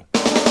Radio.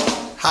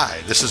 Hi,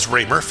 this is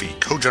Ray Murphy,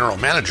 Co-General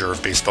Manager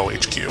of Baseball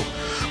HQ,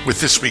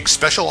 with this week's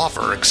special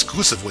offer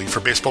exclusively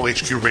for Baseball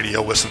HQ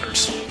Radio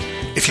listeners.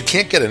 If you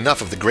can't get enough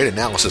of the great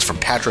analysis from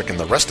Patrick and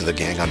the rest of the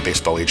gang on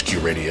Baseball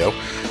HQ Radio,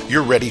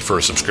 you're ready for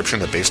a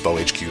subscription at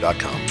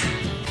BaseballHQ.com.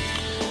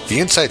 The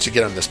insights you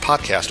get on this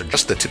podcast are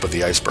just the tip of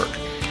the iceberg.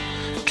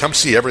 Come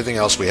see everything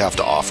else we have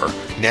to offer,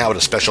 now at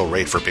a special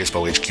rate for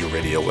Baseball HQ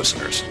Radio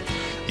listeners.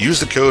 Use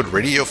the code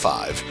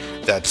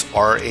RADIO5, that's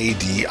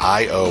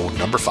RADIO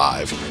number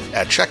 5,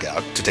 at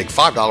checkout to take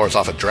 $5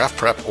 off a draft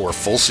prep or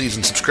full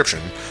season subscription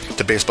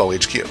to Baseball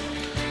HQ.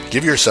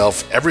 Give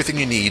yourself everything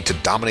you need to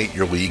dominate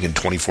your league in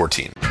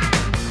 2014.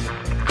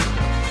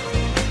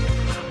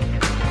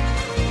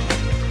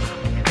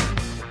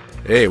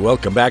 Hey,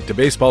 welcome back to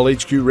Baseball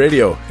HQ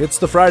Radio. It's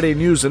the Friday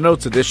News and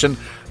Notes edition.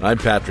 I'm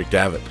Patrick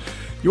Davitt.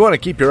 You want to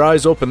keep your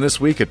eyes open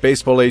this week at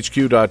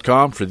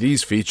BaseballHQ.com for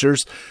these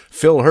features.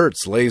 Phil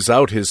Hertz lays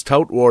out his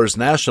Tout Wars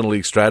National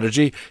League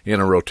strategy in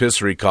a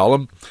rotisserie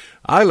column.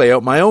 I lay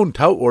out my own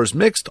Tout Wars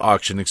mixed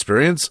auction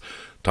experience,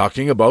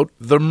 talking about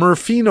the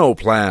Murphino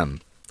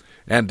plan.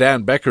 And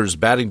Dan Becker's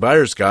Batting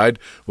Buyer's Guide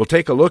will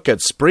take a look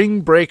at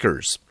Spring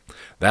Breakers.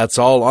 That's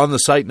all on the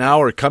site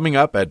now or coming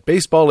up at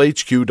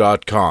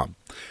BaseballHQ.com.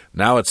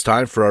 Now it's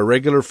time for our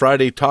regular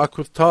Friday Talk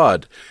with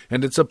Todd,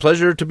 and it's a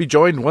pleasure to be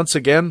joined once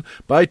again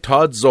by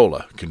Todd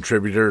Zola,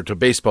 contributor to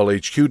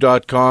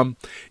BaseballHQ.com,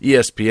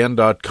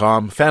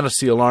 ESPN.com,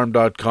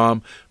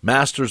 FantasyAlarm.com,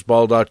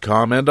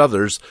 MastersBall.com, and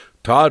others.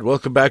 Todd,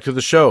 welcome back to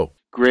the show.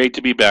 Great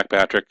to be back,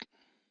 Patrick.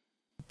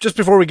 Just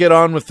before we get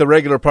on with the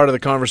regular part of the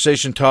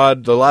conversation,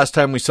 Todd, the last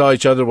time we saw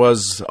each other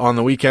was on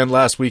the weekend,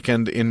 last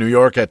weekend in New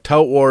York at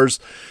Tout Wars,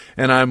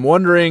 and I'm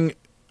wondering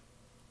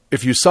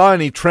if you saw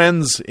any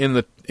trends in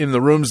the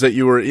rooms that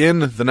you were in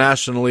the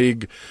National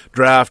League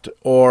draft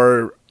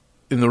or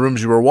in the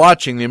rooms you were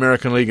watching the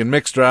American League and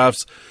mixed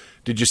drafts.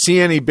 Did you see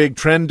any big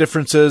trend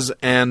differences?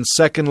 And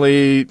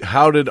secondly,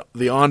 how did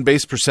the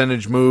on-base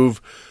percentage move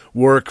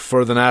work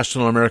for the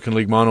National American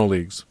League mono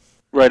leagues?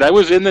 Right, I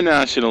was in the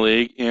National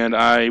League, and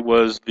I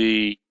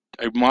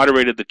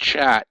moderated the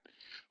chat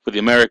for the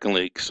American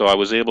League, so I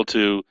was able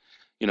to,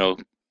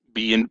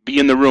 be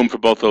in the room for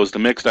both those. The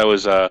mixed, I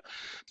was, I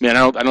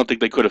don't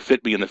think they could have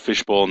fit me in the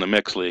fishbowl in the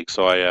mixed league,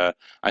 so I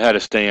had to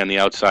stay on the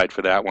outside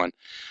for that one.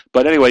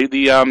 But anyway,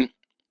 the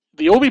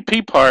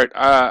OBP part,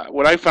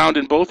 what I found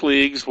in both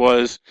leagues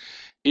was,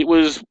 it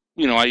was,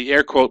 I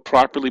air quote,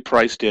 properly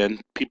priced in.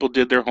 People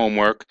did their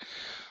homework.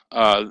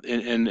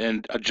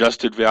 And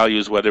adjusted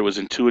values, whether it was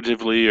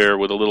intuitively or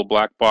with a little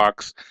black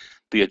box,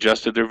 they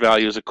adjusted their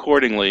values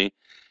accordingly.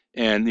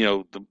 And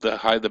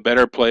the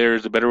better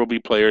players, the better OB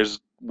players,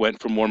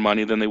 went for more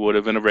money than they would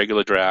have in a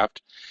regular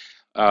draft.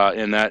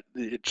 And that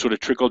it sort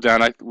of trickled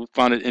down. I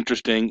found it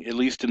interesting, at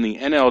least in the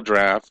NL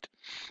draft,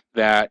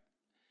 that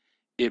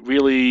it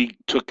really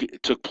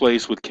took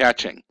place with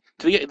catching.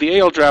 The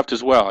AL draft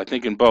as well, I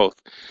think in both,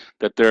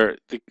 that the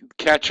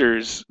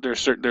catchers, there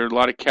are a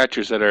lot of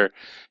catchers that are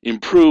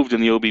improved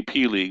in the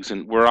OBP leagues,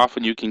 and where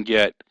often you can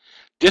get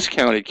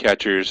discounted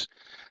catchers,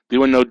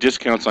 there were no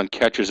discounts on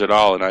catchers at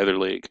all in either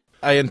league.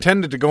 I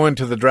intended to go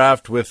into the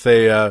draft with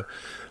a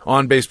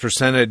on-base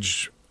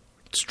percentage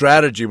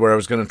strategy where I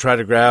was going to try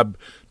to grab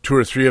two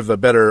or three of the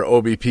better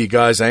OBP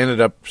guys. I ended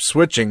up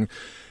switching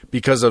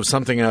because of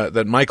something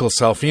that Michael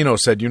Salfino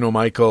said.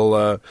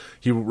 Michael,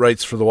 he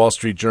writes for the Wall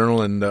Street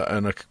Journal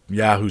and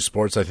Yahoo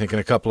Sports, I think,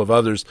 and a couple of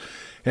others.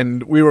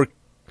 And we were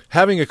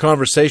having a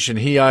conversation.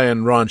 I,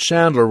 and Ron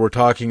Chandler were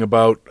talking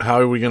about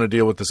how are we going to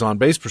deal with this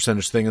on-base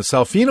percentage thing. And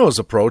Salfino's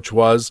approach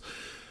was,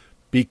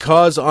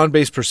 because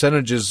on-base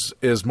percentage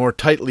is more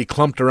tightly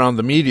clumped around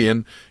the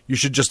median, you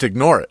should just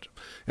ignore it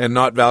and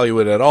not value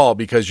it at all,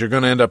 because you're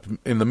going to end up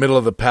in the middle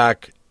of the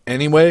pack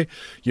anyway.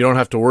 You don't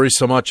have to worry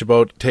so much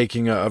about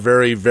taking a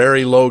very,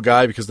 very low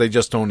guy because they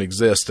just don't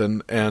exist.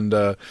 And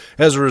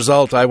as a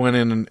result, I went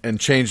in and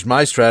changed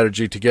my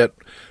strategy to get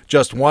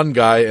just one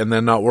guy and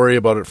then not worry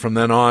about it from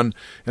then on.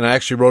 And I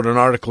actually wrote an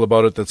article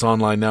about it that's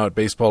online now at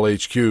Baseball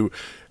HQ.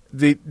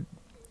 Do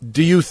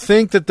you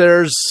think that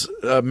there's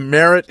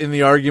merit in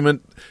the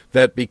argument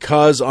that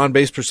because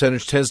on-base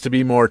percentage tends to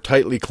be more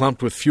tightly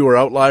clumped with fewer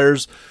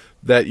outliers,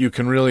 that you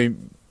can really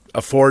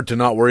afford to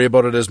not worry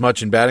about it as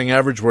much in batting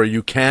average, where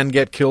you can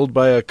get killed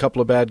by a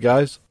couple of bad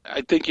guys?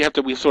 I think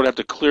we sort of have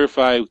to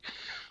clarify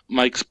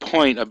Mike's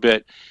point a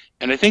bit.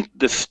 And I think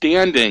the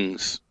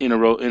standings in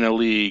a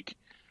league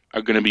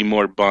are going to be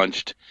more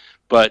bunched,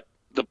 but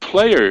the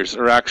players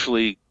are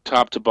actually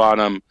top to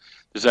bottom.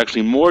 There's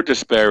actually more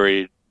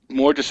disparity in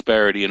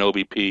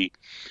OBP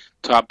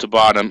top to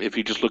bottom if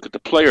you just look at the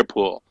player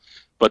pool.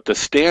 But the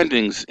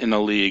standings in the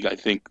league, I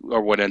think,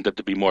 are what end up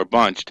to be more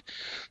bunched.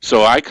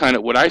 So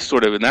what I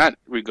sort of in that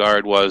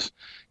regard was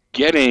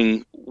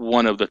getting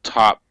one of the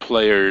top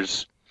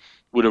players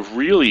would have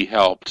really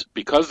helped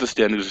because the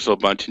standings are so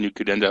bunched and you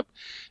could end up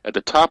at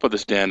the top of the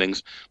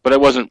standings. But I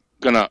wasn't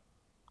going to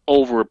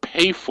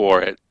overpay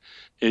for it,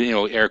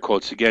 air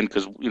quotes again,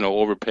 because,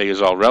 overpay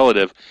is all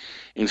relative.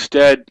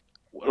 Instead,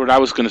 what I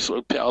was going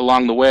to,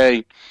 along the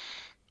way,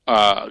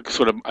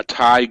 sort of a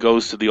tie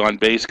goes to the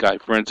on-base guy.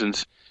 For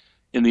instance,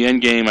 in the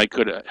end game, I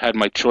could have had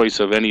my choice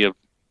of any of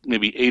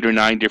maybe 8 or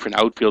 9 different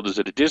outfielders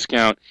at a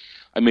discount.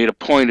 I made a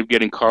point of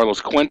getting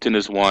Carlos Quentin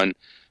as one,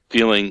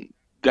 feeling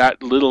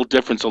that little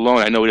difference alone,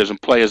 I know he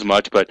doesn't play as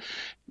much, but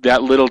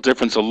that little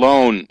difference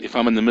alone, if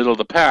I'm in the middle of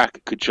the pack,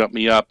 could jump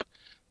me up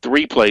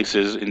 3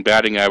 places. In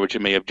batting average,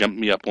 it may have jumped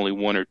me up only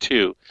 1 or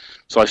 2.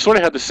 So I sort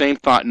of had the same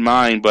thought in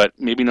mind, but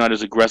maybe not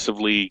as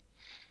aggressively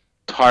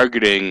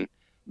targeting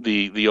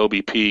the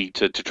OBP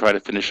to try to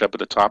finish up at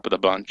the top of the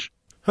bunch.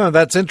 Huh,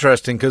 that's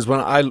interesting, because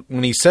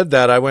when he said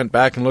that, I went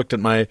back and looked at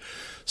my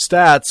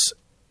stats,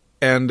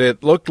 and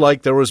it looked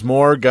like there was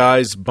more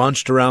guys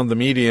bunched around the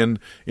median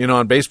in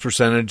on-base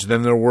percentage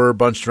than there were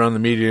bunched around the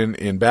median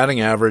in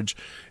batting average,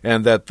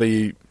 and that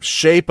the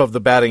shape of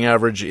the batting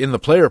average in the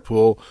player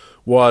pool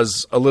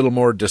was a little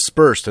more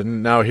dispersed.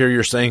 And now here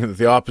you're saying that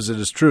the opposite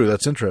is true.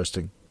 That's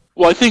interesting.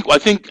 Well, I think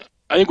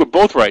we're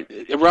both right.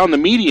 Around the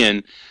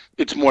median,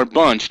 it's more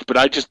bunched, but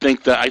I just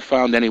think that I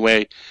found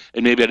anyway,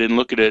 and maybe I didn't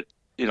look at it,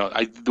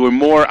 there were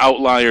more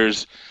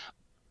outliers,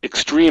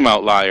 extreme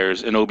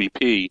outliers in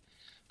OBP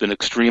than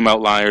extreme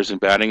outliers in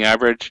batting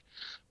average.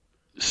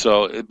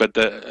 So, but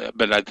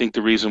I think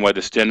the reason why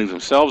the standings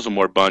themselves are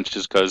more bunched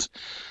is because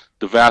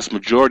the vast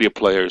majority of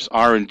players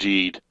are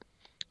indeed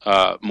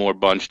more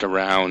bunched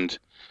around,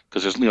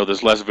 because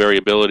there's less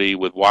variability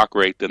with walk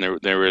rate than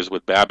there is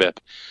with BABIP.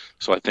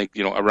 So I think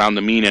around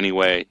the mean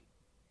anyway,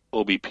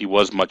 OBP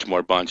was much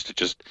more bunched. It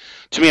just,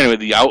 to me anyway,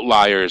 the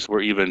outliers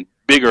were even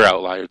bigger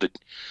outliers.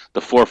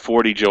 The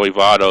 440 Joey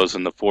Vottos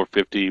and the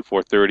 450,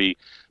 430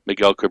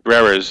 Miguel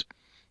Cabreras,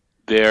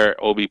 their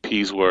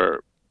OBPs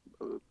were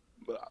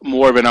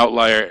more of an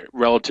outlier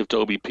relative to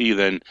OBP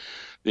than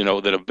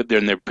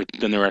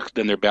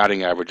their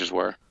batting averages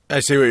were. I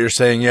see what you're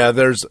saying. Yeah,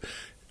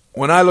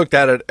 when I looked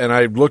at it, and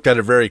I looked at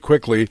it very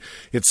quickly,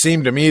 it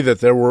seemed to me that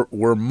there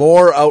were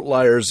more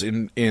outliers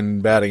in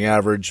batting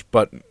average,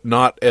 but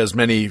not as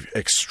many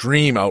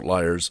extreme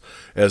outliers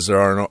as there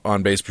are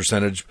on base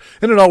percentage.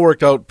 And it all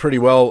worked out pretty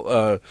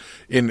well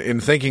in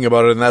thinking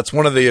about it. And that's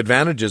one of the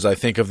advantages, I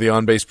think, of the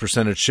on base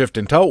percentage shift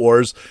in Tout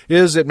Wars,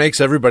 is it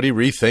makes everybody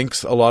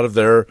rethink a lot of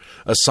their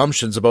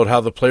assumptions about how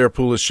the player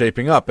pool is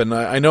shaping up. And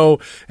I know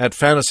at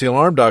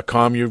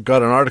FantasyAlarm.com you've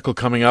got an article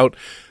coming out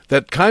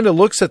that kind of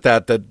looks at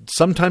that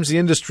sometimes the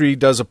industry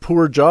does a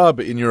poor job,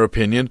 in your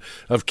opinion,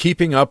 of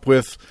keeping up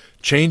with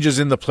changes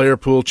in the player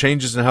pool,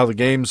 changes in how the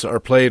games are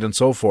played, and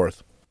so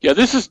forth. Yeah,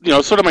 this is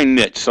sort of my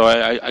niche, so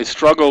I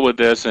struggle with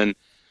this, and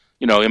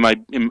am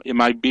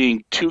I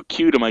being too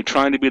cute? Am I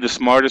trying to be the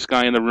smartest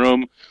guy in the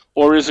room,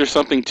 or is there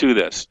something to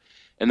this?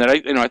 And that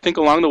I think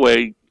along the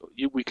way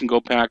we can go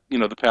back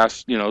the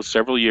past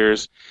several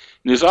years,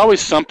 and there's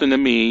always something to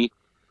me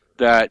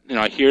that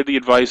I hear the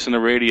advice on the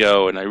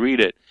radio and I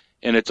read it.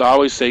 And it's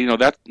always say,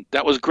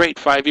 that was great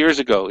 5 years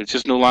ago. It's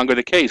just no longer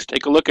the case.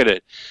 Take a look at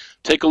it.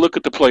 Take a look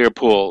at the player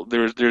pool.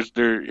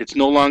 It's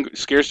no longer,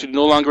 scarcity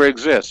no longer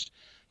exists.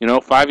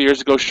 5 years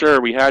ago, sure,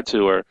 we had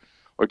to.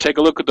 Or take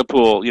a look at the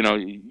pool.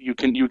 You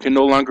can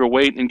no longer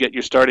wait and get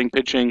your starting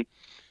pitching.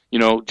 I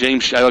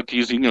like to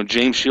use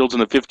James Shields in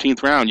the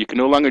 15th round. You can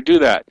no longer do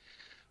that.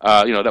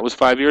 That was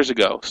 5 years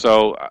ago.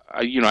 So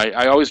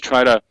I always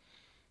try to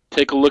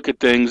take a look at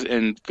things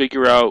and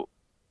figure out.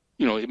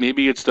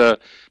 Maybe it's the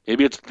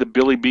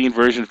Billy Bean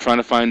version of trying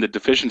to find the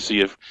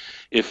deficiency.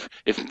 If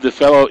the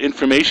fellow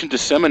information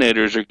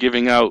disseminators are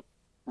giving out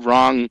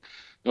wrong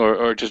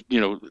or just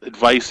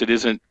advice that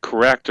isn't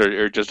correct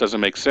or just doesn't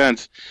make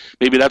sense,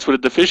 maybe that's what a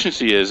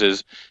deficiency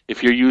is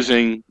if you're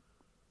using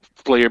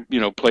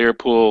player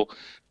pool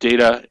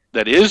data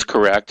that is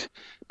correct,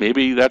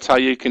 maybe that's how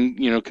you can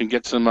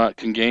get some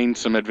can gain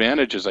some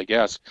advantages, I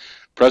guess.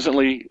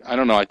 Presently, I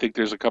don't know. I think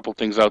there's a couple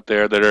things out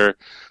there that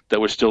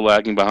we're still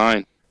lagging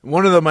behind.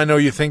 One of them I know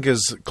you think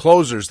is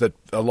closers, that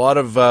a lot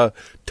of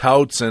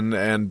touts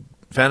and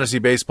fantasy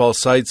baseball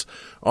sites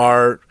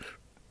are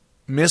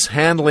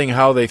mishandling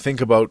how they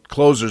think about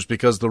closers,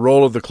 because the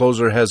role of the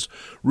closer has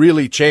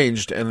really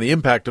changed and the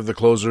impact of the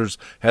closers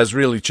has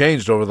really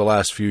changed over the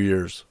last few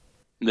years.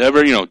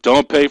 Never,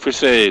 don't pay for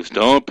saves.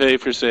 Don't pay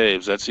for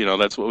saves. That's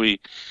what we've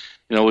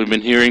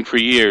been hearing for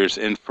years.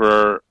 And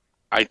for,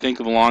 I think,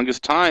 the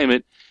longest time,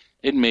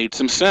 it made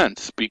some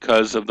sense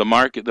because of the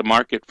market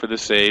for the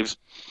saves.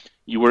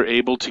 You were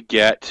able to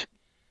get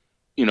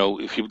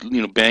if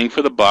you bang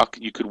for the buck,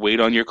 you could wait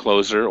on your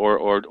closer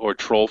or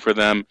troll for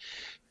them,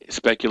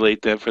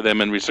 speculate for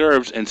them in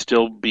reserves, and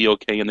still be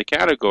okay in the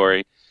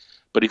category.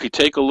 But if you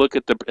take a look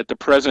at the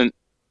present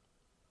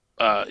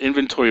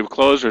inventory of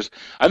closers,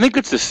 I think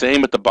it's the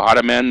same at the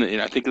bottom end.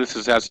 And I think this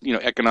has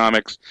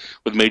economics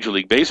with Major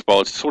League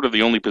Baseball. It's sort of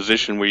the only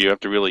position where you have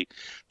to really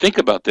think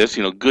about this.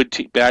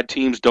 Bad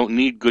teams don't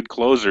need good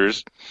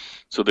closers,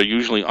 so there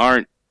usually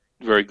aren't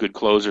very good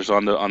closers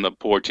on the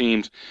poor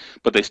teams,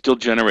 but they still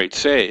generate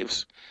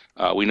saves.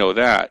 We know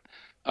that.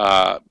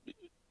 But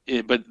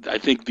I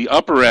think the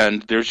upper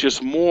end, there's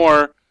just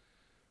more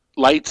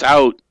lights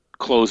out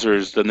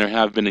closers than there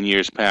have been in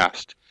years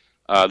past.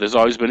 There's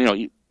always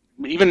been,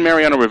 even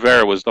Mariano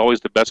Rivera was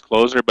always the best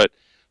closer, but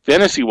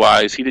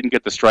fantasy-wise, he didn't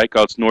get the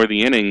strikeouts nor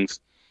the innings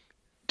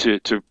to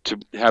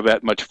have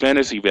that much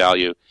fantasy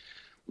value.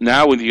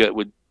 Now with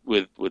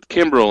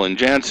Kimbrel and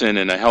Jansen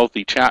and a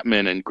healthy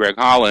Chapman and Greg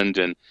Holland,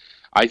 and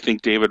I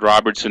think David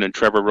Robertson and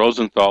Trevor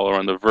Rosenthal are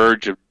on the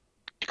verge of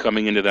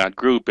coming into that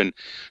group, and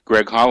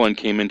Greg Holland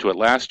came into it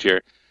last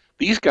year.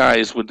 These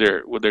guys with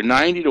their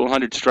 90 to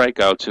 100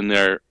 strikeouts and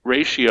their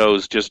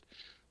ratios just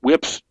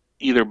whips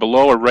either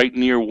below or right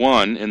near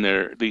 1, and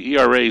the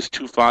ERA is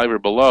 2.5 or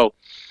below,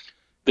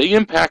 they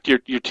impact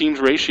your team's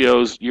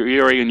ratios, your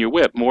ERA and your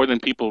WHIP more than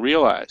people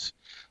realize.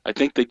 I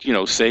think that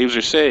saves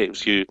are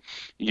saves. You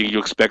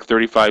expect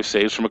 35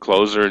 saves from a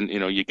closer, and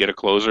you get a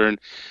closer, and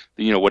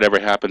whatever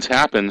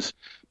happens.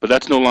 But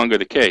that's no longer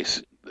the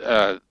case.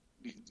 The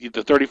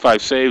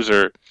 35 saves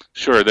are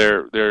sure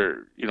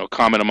they're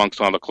common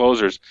amongst all the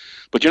closers,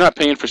 but you're not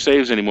paying for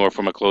saves anymore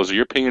from a closer.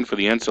 You're paying for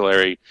the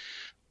ancillary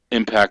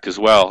impact as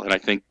well, and I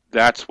think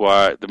that's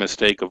why the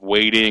mistake of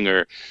waiting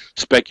or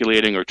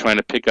speculating or trying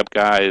to pick up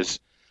guys,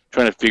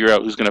 trying to figure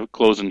out who's going to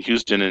close in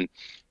Houston and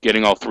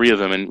getting all three of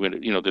them,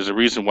 and there's a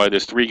reason why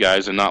there's three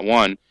guys and not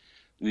one.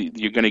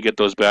 You're going to get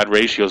those bad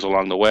ratios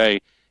along the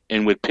way,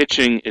 and with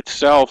pitching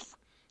itself,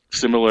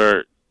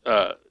 similar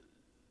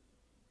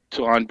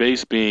to on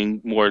base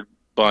being more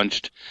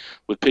bunched,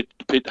 with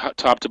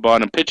top to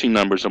bottom pitching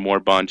numbers are more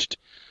bunched,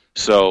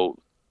 so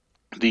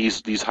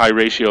these high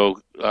ratio,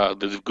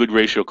 the good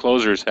ratio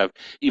closers have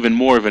even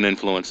more of an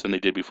influence than they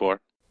did before.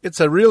 It's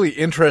a really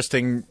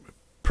interesting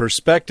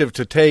perspective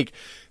to take,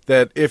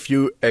 that if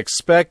you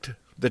expect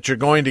that you're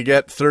going to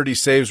get 30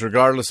 saves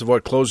regardless of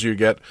what closer you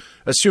get,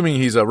 assuming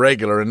he's a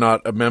regular and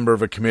not a member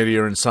of a committee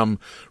or in some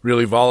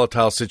really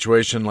volatile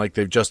situation like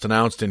they've just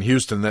announced in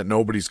Houston that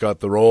nobody's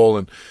got the role,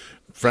 and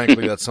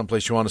frankly that's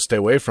someplace you want to stay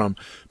away from.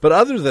 But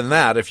other than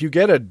that, if you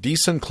get a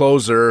decent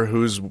closer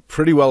who's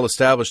pretty well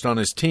established on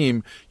his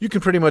team, you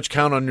can pretty much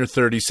count on your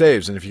 30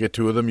 saves, and if you get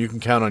two of them, you can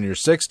count on your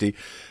 60,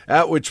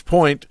 at which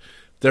point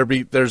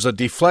there's a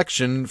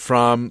deflection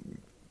from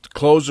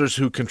closers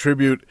who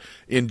contribute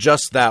in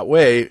just that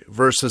way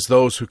versus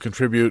those who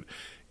contribute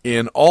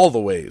in all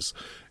the ways.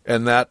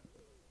 And that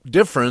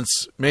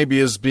difference maybe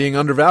is being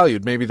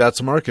undervalued. Maybe that's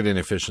a market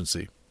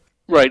inefficiency.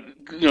 Right.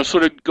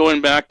 Sort of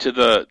going back to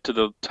the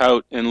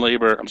tout and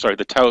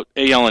the tout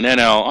AL and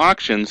NL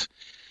auctions,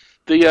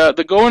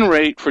 the going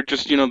rate for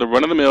just, the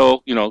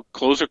run-of-the-mill,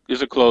 closer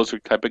is a closer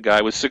type of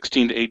guy was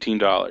 $16 to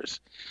 $18.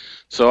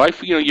 So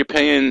you're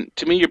paying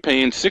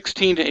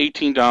 $16 to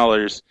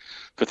 $18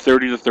 for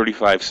 30 to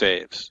 35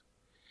 saves.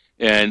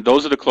 And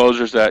those are the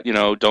closers that,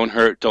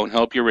 don't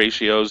help your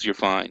ratios, you're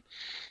fine.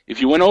 If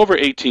you went over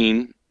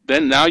 18,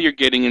 then now you're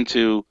getting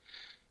into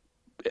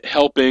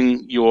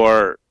helping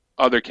your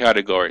other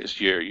categories,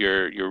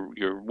 your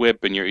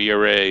WHIP and your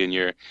ERA and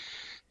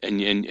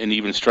and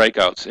even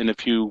strikeouts. And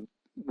if you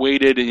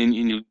waited and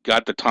you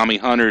got the Tommy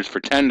Hunters for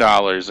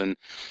 $10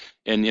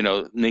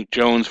 and Nate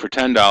Jones for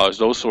 $10,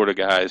 those sort of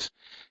guys,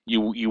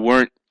 you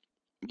weren't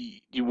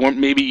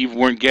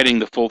getting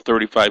the full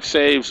 35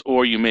 saves,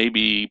 or you may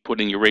be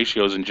putting your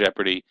ratios in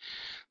jeopardy.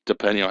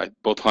 Depending on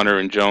both Hunter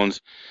and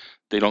Jones,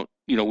 we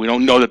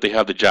don't know that they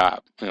have the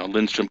job.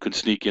 Lindstrom could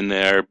sneak in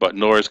there, but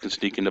Norris can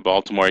sneak into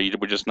Baltimore.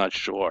 We're just not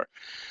sure.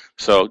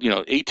 So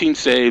 18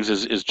 saves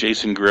is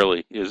Jason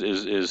Grilli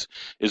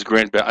is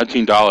Grant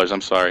 $18.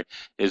 I'm sorry,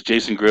 is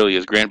Jason Grilli,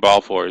 is Grant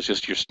Balfour. Is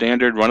just your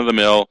standard run of the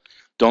mill.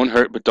 Don't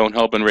hurt but don't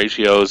help in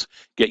ratios.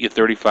 Get you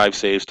 35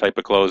 saves type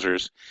of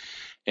closers.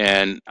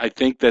 And I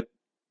think that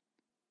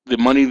the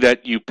money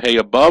that you pay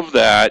above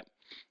that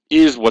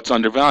is what's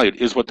undervalued,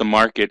 is what the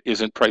market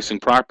isn't pricing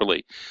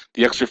properly.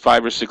 The extra $5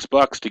 or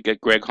 $6 to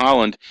get Greg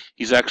Holland,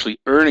 he's actually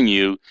earning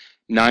you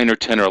 9 or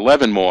 10 or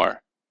 11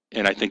 more.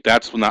 And I think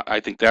that's where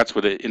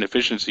the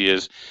inefficiency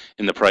is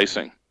in the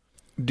pricing.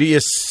 Do you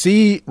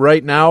see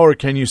right now, or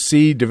can you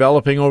see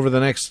developing over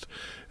the next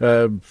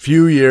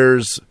few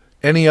years,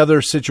 any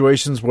other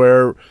situations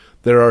where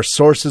there are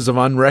sources of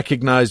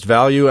unrecognized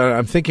value?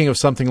 I'm thinking of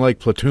something like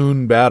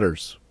platoon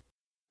batters.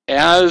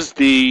 As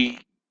the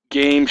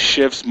game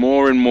shifts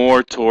more and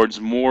more towards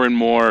more and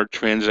more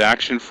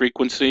transaction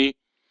frequency,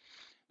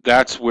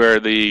 that's where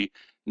the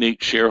Nate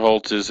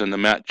Scherholtzes and the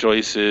Matt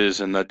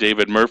Joyces and the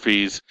David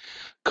Murphys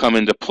come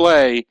into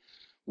play,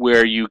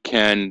 where you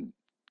can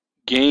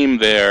game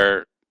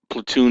their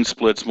platoon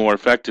splits more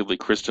effectively.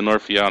 Kristen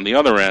Orfia on the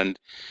other end,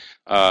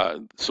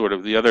 sort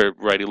of the other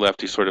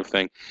righty-lefty sort of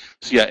thing.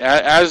 So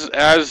yeah,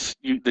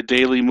 the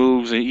daily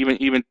moves, and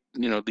even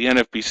the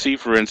NFBC,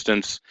 for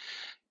instance,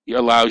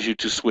 allows you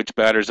to switch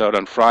batters out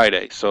on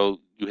Friday. So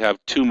you have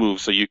two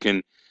moves, so you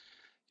can,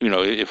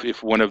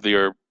 if one of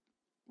your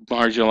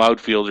marginal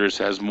outfielders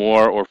has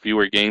more or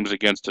fewer games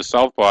against a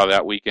southpaw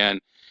that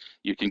weekend,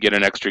 you can get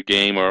an extra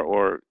game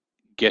or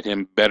get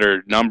him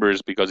better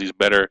numbers because he's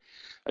better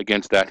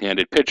against that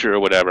handed pitcher or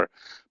whatever.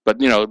 But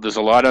there's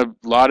a lot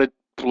of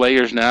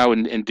players now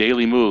in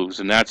daily moves,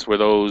 and that's where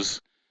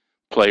those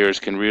players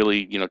can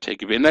really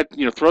take advantage.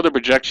 And that throw the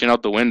projection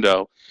out the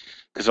window,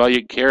 because all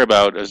you care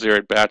about is their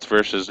at bats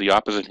versus the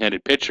opposite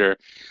handed pitcher.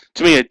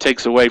 To me, it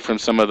takes away from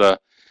some of the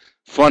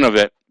fun of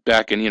it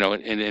back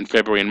in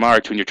February and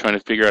March when you're trying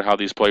to figure out how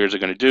these players are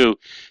going to do.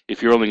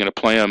 If you're only going to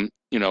play them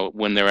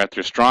when they're at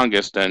their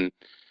strongest, then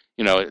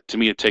to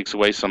me it takes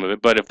away some of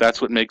it. But if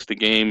that's what makes the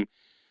game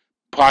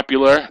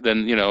popular,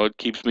 then it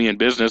keeps me in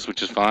business,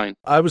 which is fine.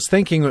 I was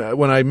thinking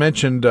when I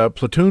mentioned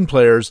platoon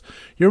players,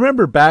 you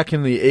remember back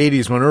in the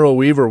 80s when Earl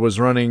Weaver was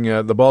running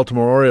the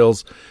Baltimore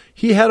Orioles,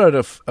 he had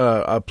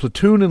a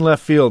platoon in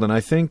left field, and I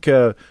think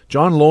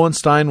John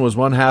Lowenstein was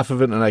one half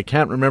of it, and I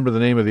can't remember the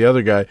name of the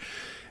other guy.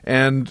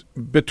 And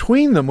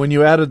between them, when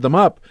you added them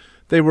up,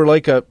 they were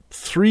like a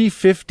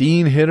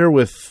 315 hitter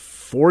with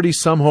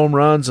 40-some home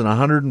runs and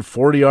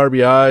 140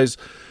 RBIs.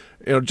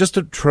 Just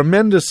a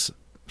tremendous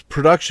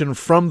production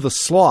from the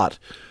slot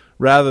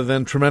rather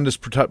than tremendous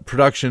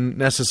production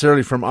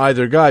necessarily from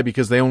either guy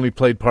because they only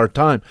played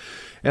part-time.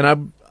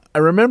 And I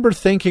remember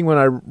thinking when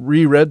I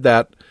reread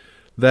that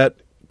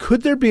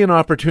could there be an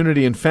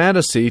opportunity in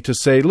fantasy to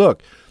say,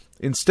 look,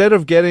 instead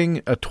of getting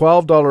a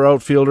 $12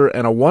 outfielder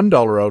and a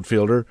 $1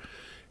 outfielder,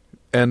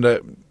 and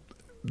the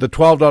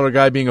 $12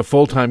 guy being a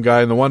full-time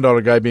guy and the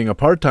 $1 guy being a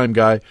part-time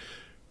guy,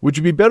 would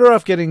you be better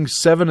off getting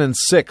 7 and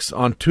 6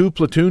 on two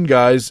platoon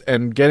guys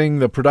and getting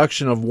the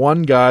production of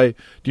one guy?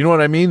 Do you know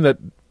what I mean? That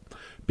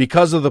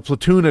because of the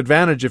platoon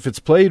advantage, if it's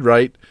played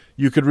right,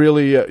 you could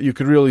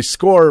really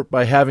score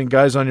by having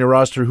guys on your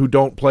roster who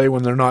don't play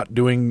when they're not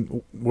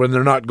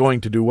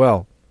going to do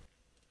well.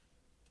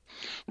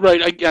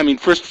 Right. I mean,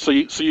 first, so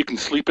you can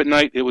sleep at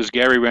night. It was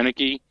Gary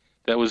Renicky.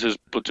 That was his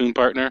platoon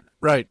partner.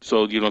 Right.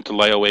 So you don't have to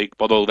lie awake,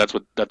 although that's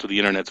what the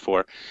Internet's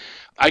for.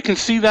 I can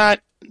see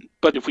that,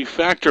 but if we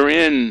factor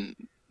in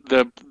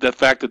the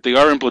fact that they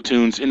are in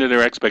platoons into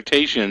their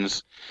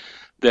expectations,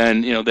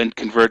 then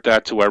convert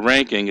that to our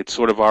ranking. It's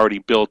sort of already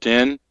built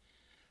in.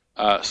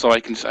 So I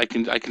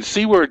can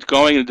see where it's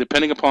going, and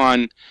depending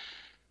upon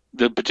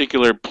the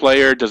particular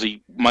player,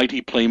 might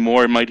he play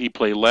more, might he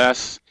play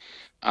less?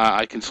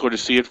 I can sort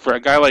of see it for a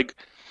guy like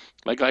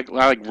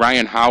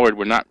Ryan Howard.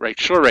 We're not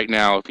sure right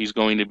now if he's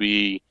going to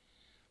be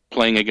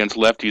playing against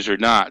lefties or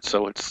not.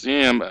 So it's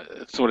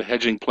sort of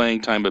hedging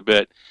playing time a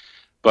bit.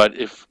 But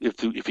if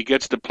he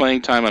gets the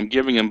playing time I'm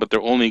giving him, but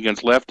they're only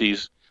against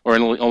lefties or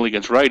only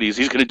against righties,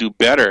 he's going to do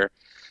better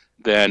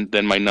than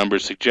my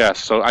numbers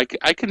suggest. So I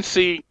can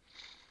see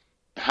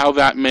how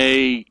that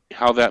may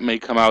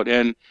come out.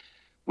 And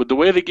with the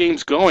way the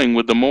game's going,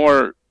 with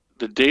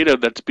the data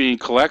that's being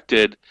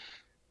collected,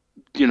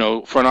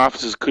 front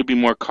offices could be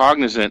more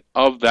cognizant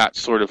of that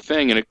sort of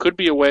thing, and it could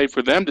be a way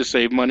for them to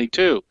save money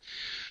too,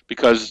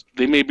 because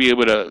they may be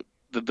able to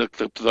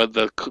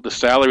the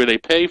salary they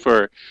pay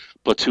for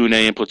platoon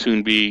A and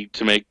platoon B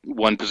to make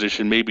one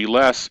position may be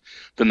less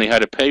than they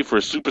had to pay for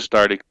a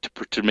superstar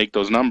to make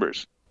those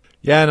numbers.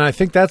 Yeah, and I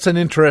think that's an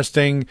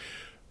interesting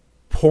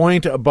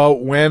point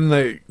about when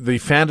the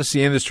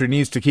fantasy industry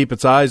needs to keep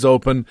its eyes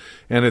open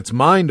and its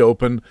mind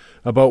open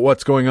about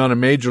what's going on in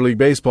Major League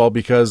Baseball,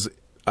 because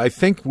I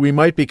think we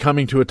might be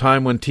coming to a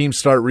time when teams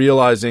start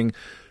realizing,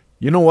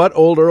 you know what,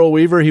 old Earl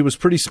Weaver, he was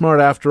pretty smart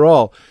after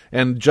all.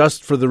 And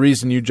just for the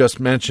reason you just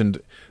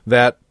mentioned,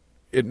 that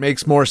it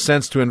makes more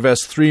sense to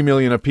invest $3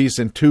 million apiece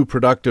in two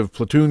productive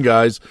platoon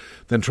guys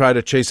than try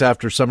to chase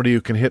after somebody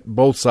who can hit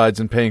both sides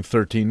and paying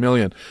 $13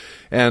 million.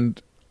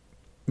 And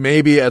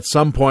maybe at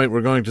some point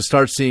we're going to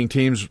start seeing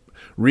teams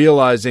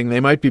realizing they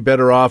might be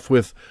better off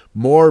with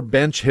more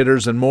bench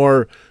hitters and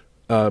more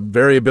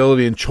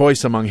variability and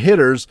choice among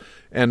hitters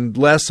and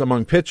less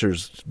among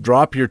pitchers.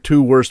 Drop your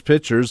two worst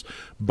pitchers,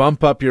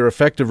 bump up your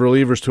effective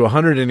relievers to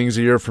 100 innings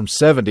a year from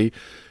 70,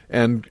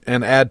 and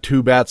add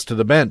two bats to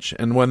the bench.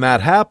 And when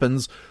that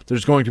happens,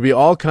 there's going to be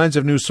all kinds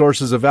of new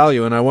sources of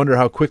value, and I wonder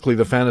how quickly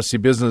the fantasy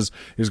business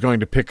is going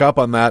to pick up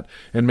on that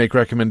and make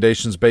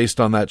recommendations based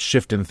on that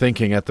shift in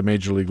thinking at the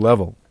major league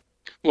level.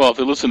 Well, if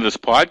they listen to this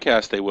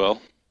podcast, they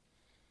will.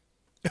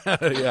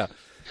 Yeah.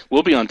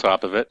 We'll be on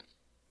top of it.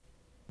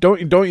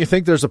 Don't you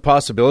think there's a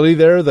possibility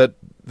there that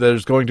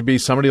there's going to be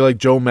somebody like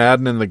Joe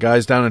Madden and the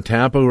guys down in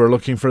Tampa who are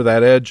looking for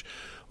that edge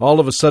all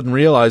of a sudden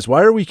realize,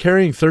 why are we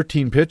carrying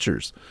 13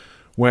 pitchers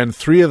when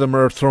 3 of them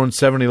are throwing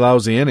 70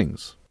 lousy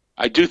innings?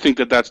 I do think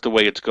that that's the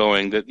way it's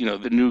going, that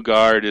the new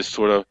guard is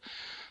sort of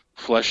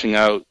fleshing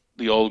out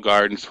the old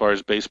guard as far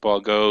as baseball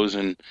goes,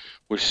 and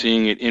we're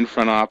seeing it in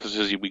front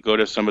offices. We go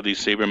to some of these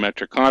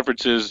sabermetric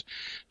conferences,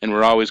 and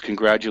we're always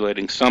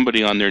congratulating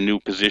somebody on their new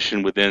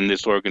position within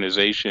this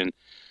organization.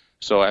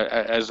 So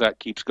as that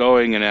keeps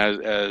going, and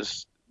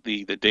as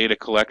the data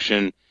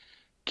collection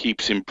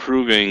keeps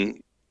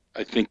improving,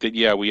 I think that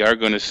we are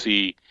going to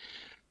see.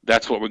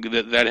 That's what it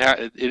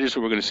is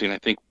what we're going to see, and I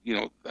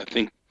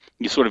think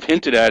you sort of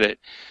hinted at it.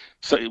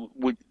 So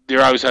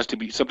there always has to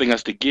be something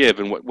has to give,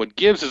 and what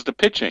gives is the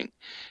pitching.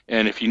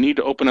 And if you need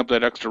to open up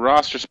that extra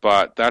roster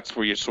spot, that's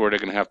where you're sort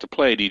of going to have to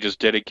play. Do you just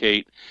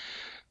dedicate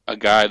a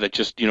guy that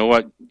just,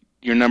 your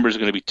numbers are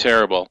going to be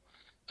terrible?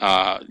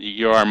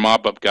 You're our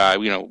mop-up guy.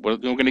 We're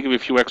going to give you a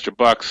few extra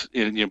bucks,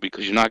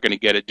 because you're not going to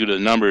get it due to the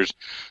numbers.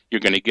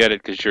 You're going to get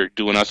it because you're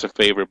doing us a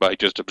favor by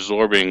just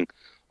absorbing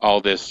all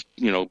this,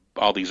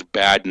 all these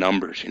bad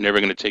numbers. You're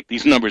never going to take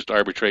these numbers to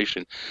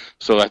arbitration.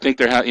 So I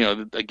think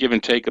a give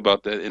and take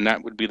about that, and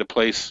that would be the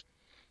place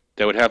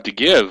that would have to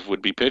give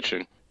would be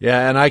pitching.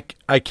 Yeah, and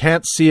I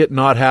can't see it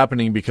not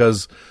happening,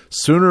 because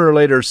sooner or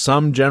later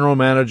some general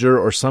manager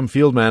or some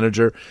field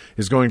manager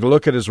is going to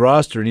look at his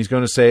roster and he's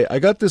going to say, I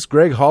got this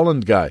Greg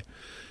Holland guy,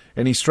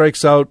 and he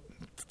strikes out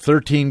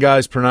 13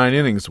 guys per 9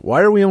 innings.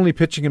 Why are we only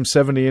pitching him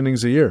 70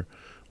 innings a year?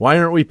 Why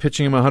aren't we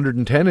pitching him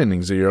 110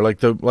 innings a year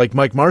like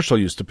Mike Marshall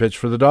used to pitch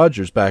for the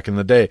Dodgers back in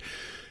the day?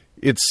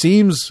 It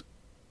seems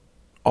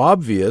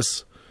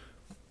obvious,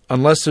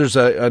 unless there's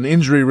an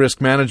injury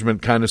risk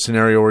management kind of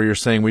scenario where you're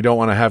saying we don't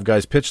want to have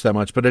guys pitch that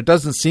much, but it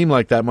doesn't seem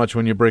like that much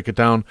when you break it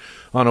down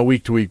on a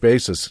week-to-week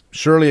basis.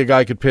 Surely a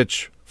guy could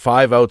pitch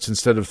 5 outs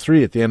instead of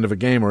 3 at the end of a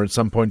game or at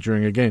some point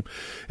during a game,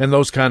 and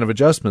those kind of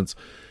adjustments.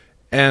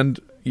 And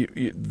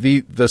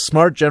the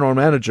smart general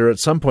manager, at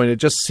some point, it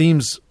just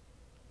seems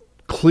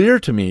clear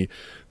to me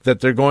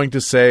that they're going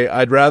to say,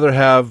 I'd rather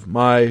have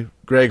my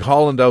Greg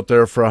Holland out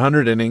there for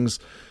 100 innings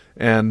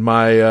and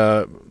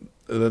my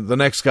the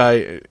next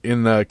guy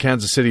in the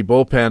Kansas City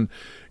bullpen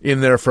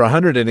in there for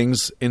 100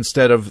 innings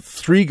instead of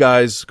 3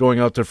 guys going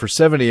out there for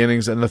 70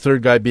 innings and the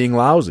third guy being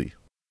lousy.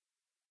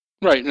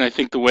 Right, and I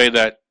think the way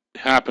that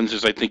happens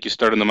is I think you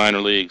start in the minor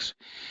leagues,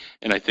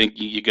 and I think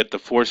you get the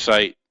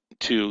foresight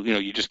to,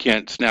 you just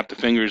can't snap the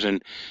fingers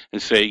and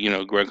say,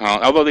 Greg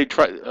Holland. Although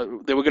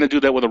they were going to do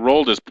that with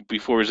Aroldis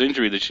before his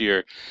injury this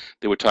year.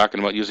 They were talking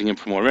about using him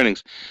for more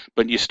innings.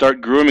 But you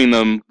start grooming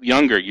them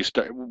younger.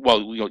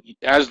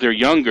 As they're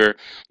younger,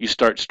 you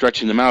start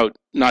stretching them out,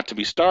 not to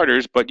be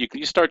starters, but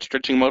you start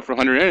stretching them out for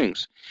 100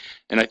 innings.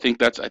 And I think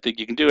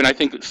you can do. And I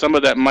think some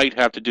of that might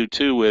have to do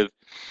too with,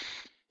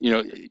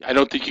 I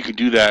don't think you can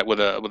do that with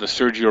a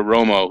Sergio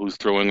Romo who's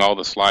throwing all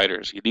the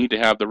sliders. You need to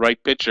have the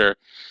right pitcher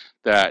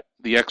that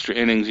the extra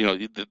innings,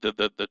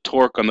 the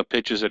torque on the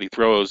pitches that he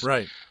throws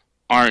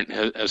aren't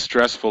as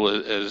stressful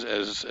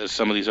as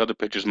some of these other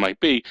pitchers might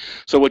be.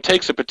 So it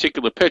takes a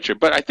particular pitcher,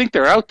 but I think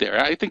they're out there.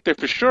 I think they're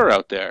for sure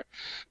out there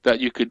that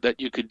you could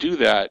do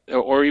that,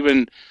 or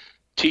even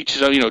teach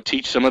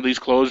some of these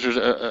closers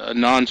a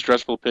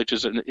non-stressful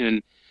pitches.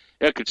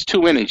 It's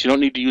 2 innings. You don't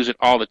need to use it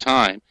all the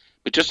time,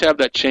 but just have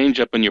that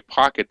change up in your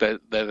pocket that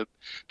the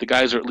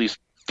guys are at least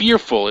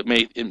fearful it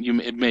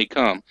may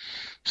come.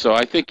 So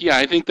I think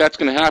that's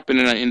going to happen,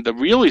 and the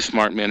really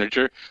smart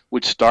manager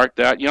would start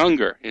that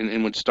younger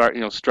and would start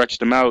stretch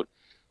them out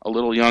a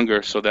little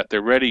younger so that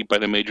they're ready by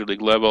the major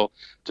league level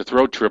to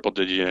throw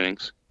triple-digit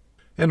innings.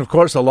 And of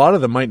course, a lot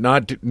of them might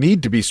not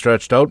need to be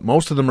stretched out.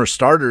 Most of them are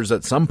starters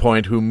at some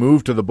point who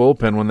move to the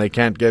bullpen when they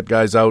can't get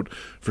guys out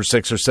for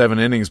 6 or 7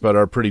 innings, but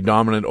are pretty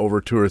dominant over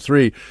 2 or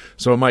 3.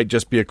 So it might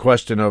just be a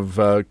question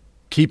of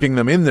keeping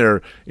them in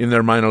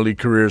their minor league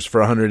careers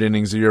for 100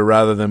 innings a year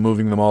rather than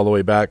moving them all the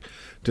way back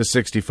to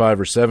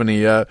 65 or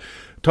 70.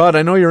 Todd,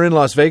 I know you're in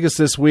Las Vegas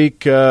this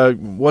week.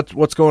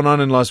 What's going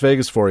on in Las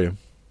Vegas for you?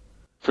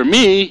 For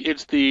me,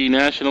 it's the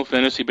National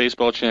Fantasy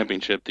Baseball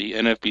Championship, the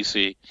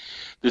NFBC.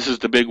 This is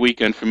the big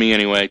weekend for me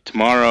anyway.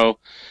 Tomorrow,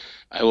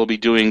 I will be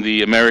doing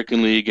the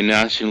American League and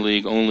National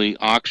League only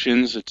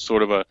auctions. It's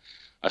sort of a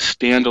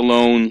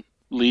standalone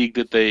league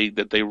that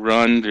they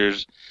run.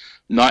 There's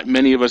not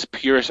many of us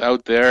purists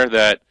out there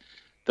that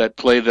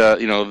play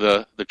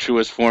the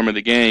truest form of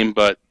the game,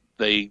 but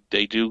they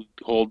do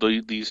hold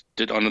these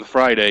on the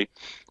Friday.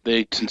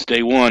 They, since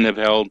day one, have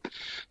held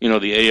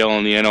the AL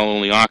and the NL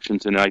only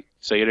auctions, and I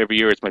say it every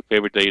year. It's my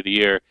favorite day of the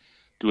year,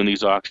 doing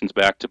these auctions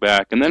back to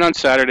back. And then on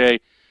Saturday,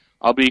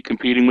 I'll be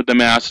competing with the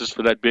masses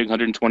for that big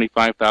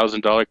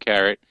 $125,000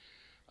 carrot.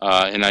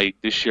 And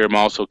this year I'm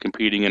also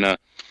competing in a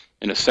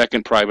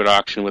second private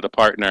auction with a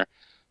partner.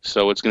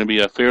 So it's going to be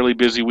a fairly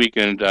busy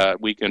weekend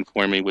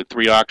for me with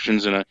 3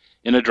 auctions and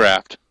a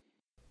draft.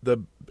 The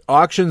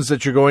auctions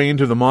that you're going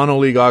into, the mono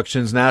league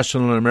auctions,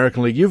 National and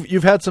American League,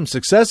 you've had some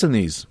success in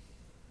these.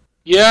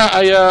 Yeah,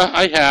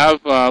 I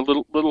have a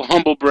little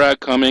humble brag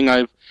coming.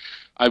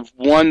 I've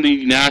won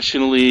the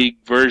National League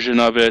version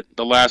of it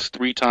the last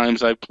 3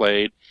 times I've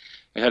played.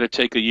 I had to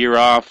take a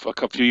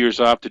few years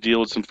off to deal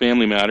with some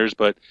family matters,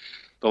 but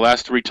the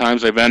last 3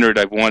 times I've entered,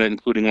 I've won it,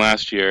 including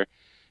last year.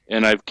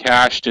 And I've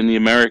cashed in the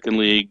American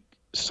League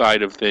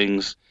side of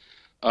things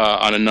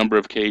on a number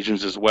of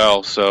occasions as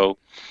well. So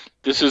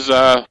this is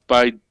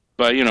by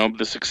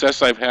the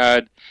success I've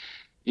had,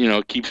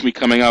 keeps me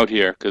coming out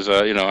here because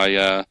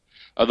I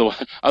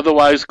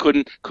otherwise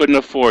couldn't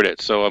afford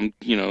it. So I'm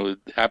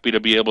happy to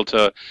be able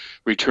to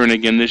return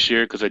again this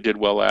year because I did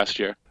well last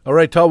year. All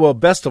right, Tal. Well,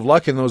 best of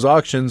luck in those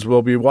auctions.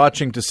 We'll be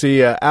watching to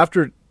see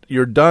after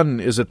you're done.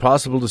 Is it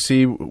possible to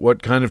see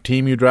what kind of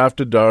team you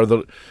drafted? Are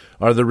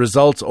the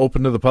results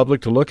open to the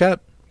public to look at?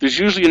 There's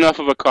usually enough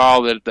of a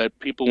call that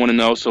people want to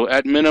know. So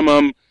at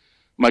minimum,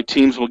 my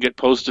teams will get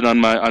posted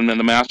on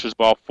the Masters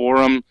Ball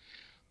forum.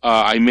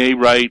 I may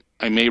write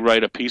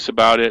a piece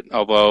about it,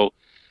 although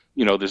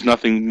there's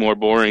nothing more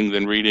boring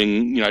than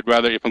reading. I'd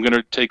rather, if I'm going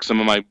to take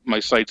some of my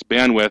site's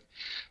bandwidth,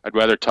 I'd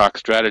rather talk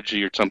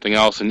strategy or something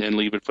else and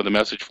leave it for the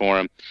message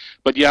forum.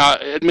 But yeah,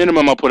 at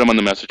minimum, I'll put them on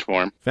the message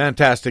forum.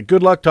 Fantastic.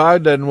 Good luck,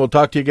 Todd, and we'll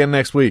talk to you again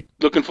next week.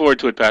 Looking forward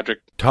to it, Patrick.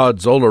 Todd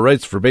Zola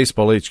writes for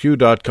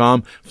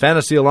BaseballHQ.com,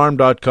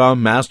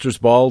 FantasyAlarm.com,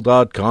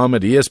 MastersBall.com,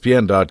 and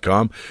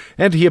ESPN.com,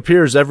 and he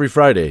appears every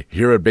Friday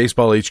here at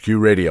Baseball HQ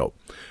Radio.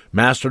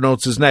 Master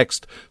Notes is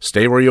next.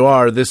 Stay where you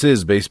are. This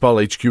is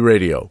Baseball HQ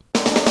Radio.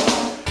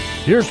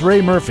 Here's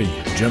Ray Murphy,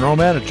 General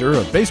Manager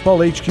of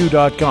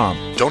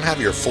BaseballHQ.com. Don't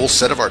have your full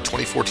set of our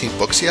 2014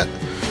 books yet?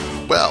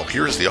 Well,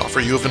 here's the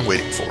offer you have been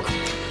waiting for.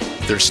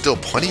 There's still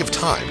plenty of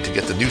time to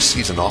get the new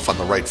season off on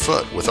the right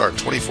foot with our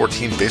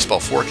 2014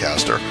 Baseball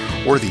Forecaster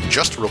or the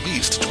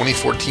just-released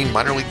 2014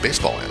 Minor League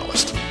Baseball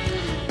Analyst.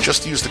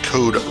 Just use the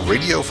code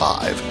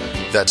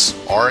RADIO5, that's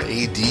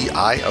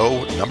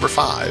RADIO number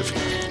 5,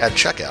 at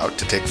checkout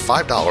to take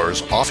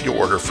 $5 off your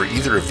order for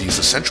either of these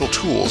essential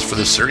tools for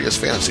the serious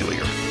fantasy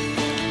leaguer.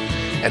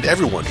 And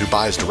everyone who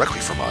buys directly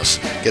from us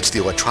gets the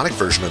electronic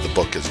version of the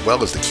book as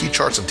well as the key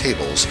charts and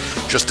tables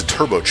just to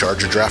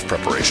turbocharge your draft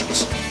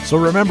preparations. So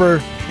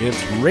remember,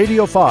 it's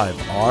Radio 5,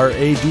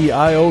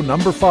 RADIO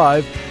number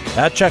 5,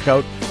 at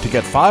checkout to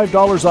get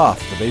 $5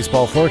 off the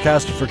Baseball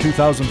Forecaster for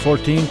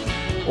 2014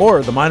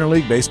 or the Minor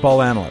League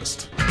Baseball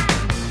Analyst.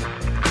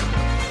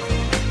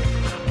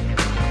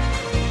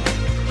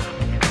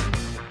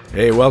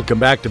 Hey, welcome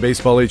back to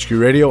Baseball HQ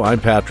Radio.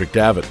 I'm Patrick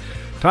Davitt.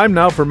 Time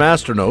now for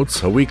Master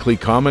Notes, a weekly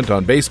comment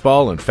on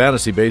baseball and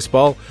fantasy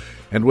baseball.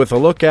 And with a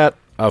look at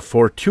a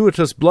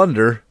fortuitous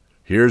blunder,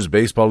 here's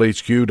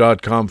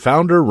BaseballHQ.com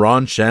founder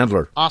Ron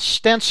Chandler.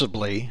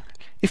 Ostensibly,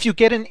 if you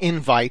get an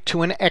invite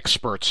to an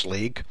experts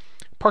league,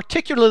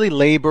 particularly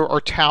labor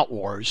or tout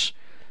wars,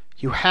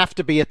 you have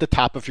to be at the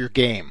top of your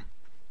game.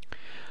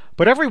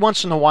 But every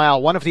once in a while,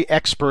 one of the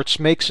experts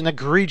makes an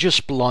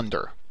egregious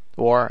blunder,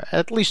 or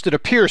at least it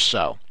appears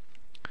so.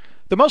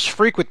 The most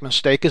frequent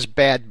mistake is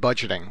bad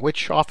budgeting,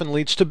 which often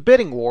leads to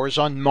bidding wars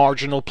on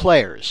marginal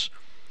players.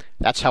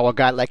 That's how a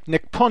guy like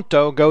Nick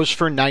Punto goes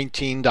for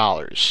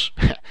 $19.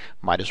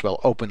 Might as well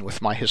open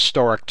with my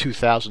historic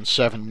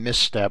 2007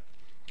 misstep.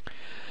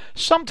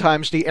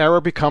 Sometimes the error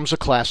becomes a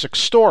classic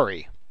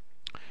story.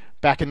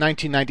 Back in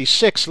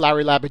 1996,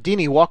 Larry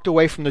Labadini walked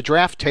away from the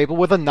draft table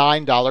with a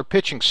 $9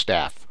 pitching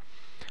staff.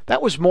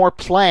 That was more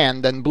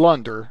planned than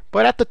blunder,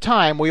 but at the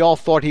time we all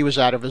thought he was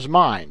out of his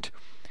mind.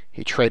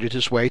 He traded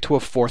his way to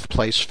a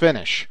fourth-place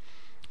finish.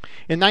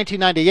 In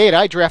 1998,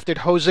 I drafted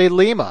Jose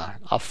Lima,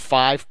 a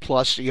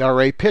 5+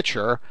 ERA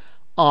pitcher,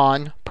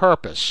 on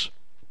purpose.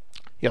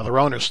 The other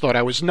owners thought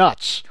I was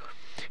nuts.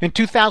 In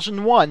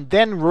 2001,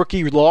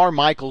 then-rookie Lawr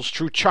Michaels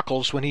drew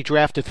chuckles when he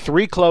drafted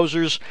 3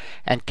 closers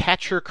and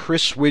catcher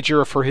Chris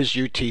Widger for his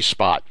UT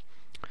spot.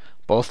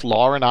 Both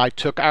Lawr and I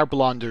took our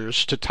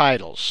blunders to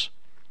titles.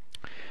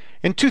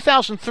 In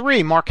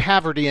 2003, Mark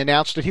Haverty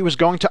announced that he was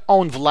going to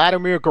own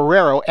Vladimir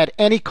Guerrero at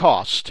any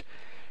cost,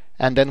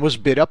 and then was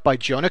bid up by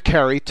Jonah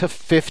Kerry to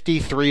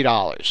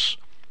 $53.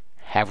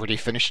 Haverty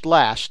finished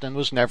last and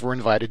was never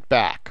invited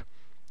back.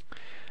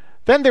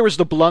 Then there was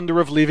the blunder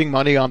of leaving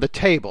money on the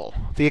table,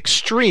 the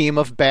extreme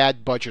of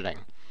bad budgeting.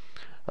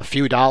 A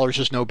few dollars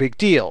is no big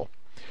deal.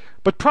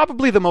 But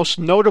probably the most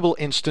notable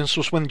instance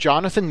was when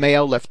Jonathan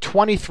Mayo left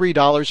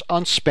 $23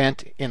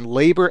 unspent in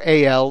Labor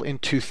AL in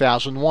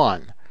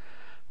 2001.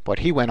 But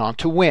he went on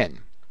to win.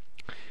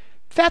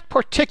 That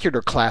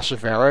particular class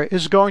of error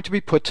is going to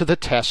be put to the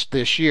test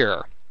this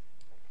year.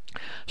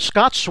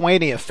 Scott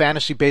Swaney of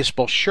Fantasy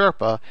Baseball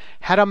Sherpa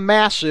had a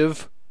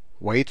massive,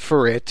 wait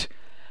for it,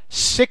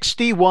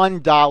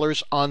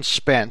 $61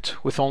 unspent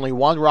with only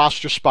one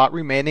roster spot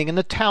remaining in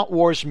the Tout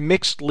Wars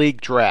Mixed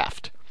League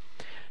Draft.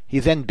 He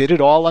then bid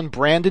it all on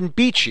Brandon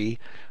Beachy,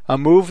 a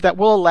move that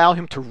will allow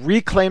him to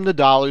reclaim the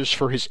dollars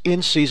for his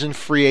in-season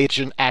free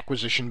agent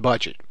acquisition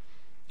budget.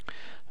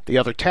 The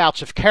other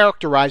touts have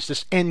characterized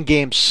this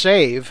endgame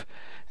save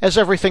as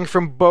everything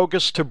from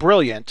bogus to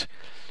brilliant,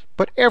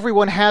 but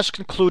everyone has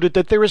concluded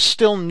that there is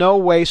still no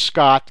way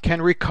Scott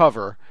can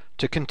recover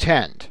to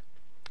contend.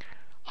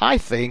 I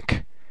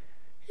think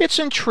it's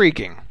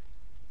intriguing.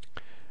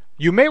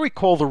 You may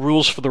recall the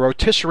rules for the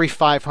Rotisserie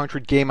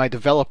 500 game I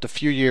developed a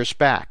few years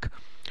back.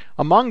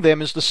 Among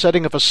them is the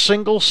setting of a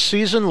single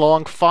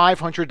season-long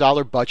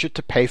 $500 budget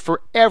to pay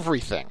for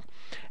everything: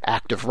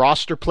 active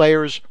roster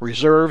players,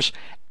 reserves,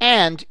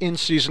 and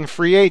in-season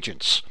free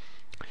agents.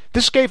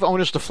 This gave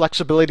owners the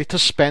flexibility to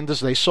spend as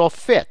they saw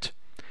fit.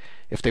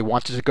 If they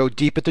wanted to go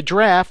deep at the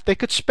draft, they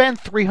could spend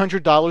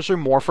 $300 or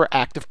more for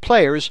active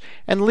players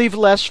and leave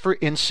less for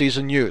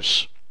in-season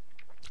use.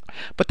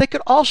 But they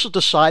could also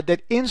decide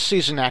that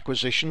in-season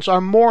acquisitions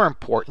are more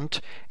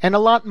important and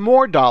allot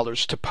more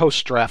dollars to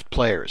post-draft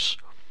players.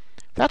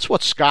 That's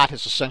what Scott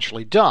has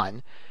essentially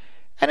done,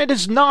 and it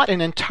is not an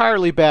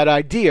entirely bad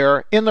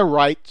idea in the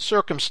right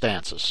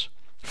circumstances.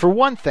 For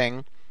one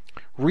thing,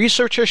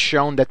 research has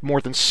shown that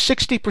more than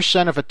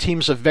 60% of a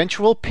team's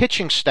eventual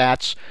pitching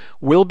stats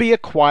will be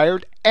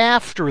acquired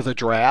after the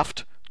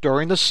draft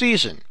during the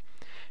season.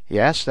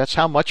 Yes, that's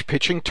how much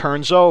pitching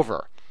turns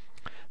over.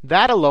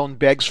 That alone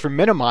begs for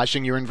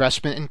minimizing your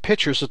investment in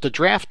pitchers at the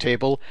draft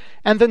table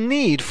and the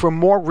need for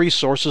more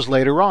resources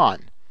later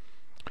on.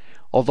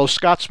 Although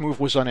Scott's move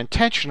was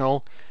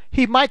unintentional,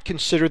 he might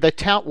consider that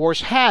Tout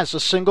Wars has a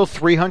single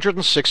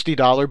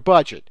 $360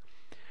 budget.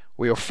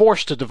 We are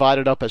forced to divide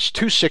it up as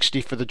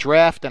 $260 for the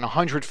draft and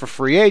 $100 for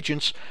free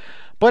agents,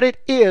 but it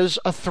is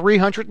a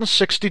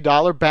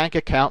 $360 bank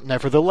account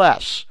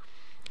nevertheless.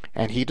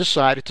 And he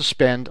decided to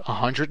spend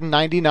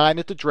 $199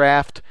 at the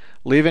draft,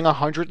 leaving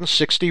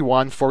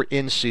 $161 for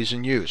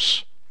in-season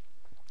use.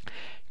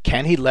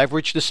 Can he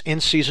leverage this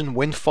in-season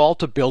windfall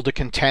to build a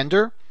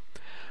contender?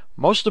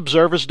 Most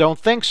observers don't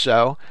think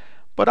so,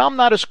 but I'm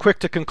not as quick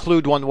to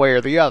conclude one way or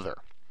the other.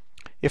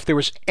 If there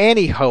was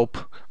any hope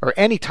or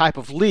any type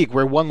of league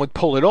where one would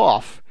pull it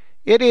off,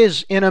 it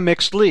is in a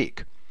mixed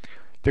league.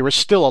 There is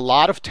still a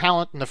lot of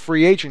talent in the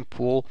free agent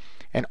pool,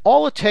 and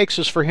all it takes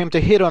is for him to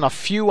hit on a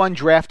few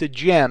undrafted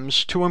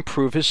gems to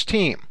improve his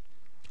team.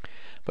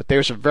 But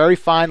there's a very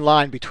fine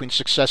line between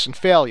success and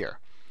failure.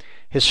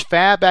 His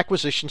fab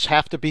acquisitions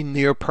have to be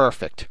near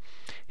perfect.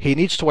 He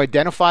needs to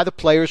identify the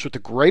players with the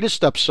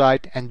greatest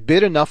upside and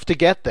bid enough to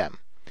get them.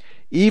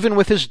 Even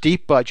with his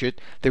deep budget,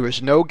 there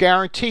is no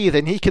guarantee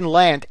that he can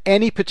land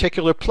any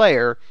particular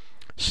player,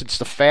 since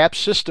the fab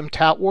system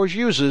Tout Wars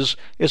uses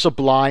is a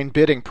blind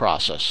bidding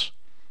process.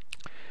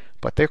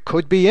 But there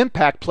could be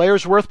impact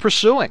players worth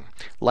pursuing.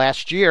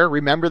 Last year,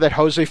 remember that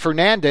Jose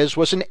Fernandez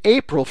was an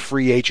April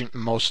free agent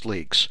in most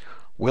leagues.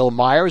 Will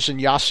Myers and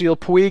Yasiel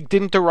Puig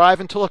didn't arrive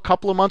until a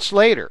couple of months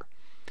later.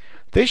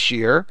 This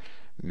year,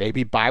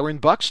 maybe Byron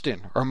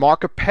Buxton or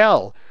Mark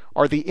Appel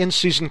are the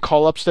in-season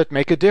call-ups that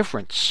make a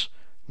difference.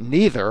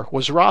 Neither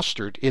was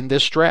rostered in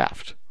this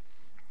draft.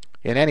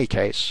 In any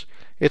case,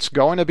 it's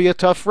going to be a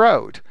tough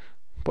road,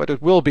 but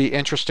it will be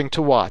interesting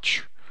to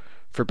watch.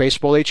 For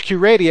Baseball HQ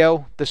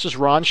Radio, this is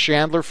Ron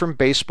Chandler from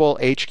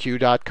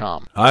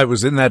BaseballHQ.com. I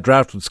was in that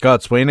draft with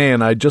Scott Swainey,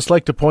 and I'd just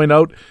like to point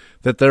out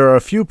that there are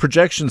a few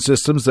projection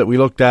systems that we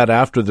looked at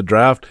after the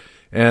draft,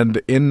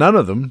 and in none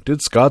of them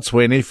did Scott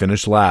Swainey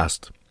finish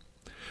last.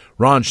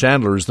 Ron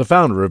Chandler is the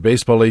founder of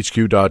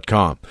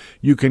BaseballHQ.com.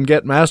 You can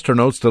get master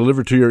notes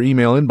delivered to your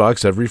email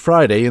inbox every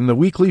Friday in the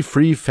weekly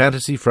free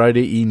Fantasy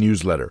Friday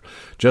e-newsletter.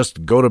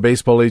 Just go to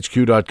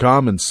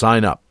BaseballHQ.com and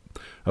sign up.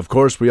 Of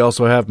course, we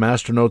also have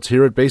master notes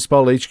here at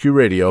Baseball HQ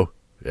Radio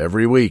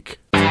every week.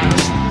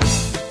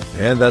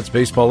 And that's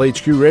Baseball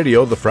HQ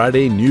Radio, the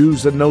Friday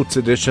News and Notes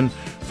edition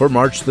for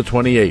March the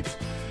 28th.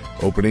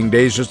 Opening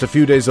day's just a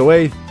few days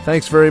away.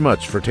 Thanks very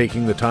much for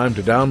taking the time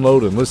to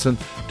download and listen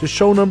to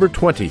show number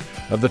 20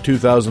 of the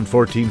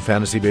 2014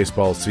 fantasy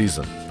baseball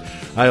season.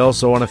 I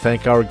also want to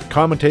thank our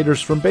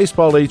commentators from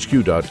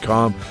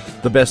BaseballHQ.com,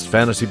 the best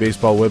fantasy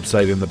baseball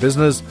website in the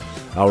business.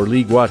 Our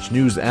League Watch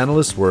News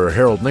analysts were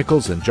Harold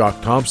Nichols and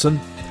Jock Thompson.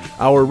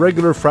 Our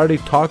regular Friday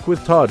Talk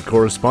with Todd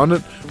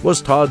correspondent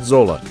was Todd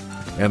Zola.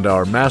 And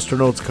our Master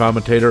Notes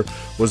commentator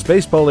was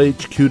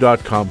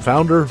BaseballHQ.com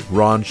founder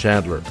Ron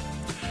Chandler.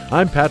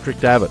 I'm Patrick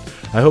Davitt.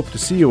 I hope to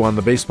see you on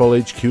the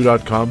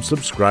BaseballHQ.com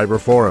subscriber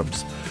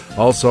forums.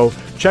 Also,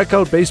 check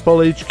out Baseball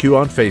HQ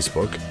on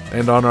Facebook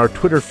and on our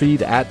Twitter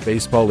feed at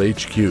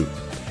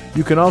BaseballHQ.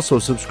 You can also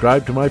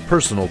subscribe to my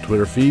personal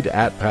Twitter feed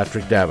at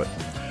Patrick Davitt.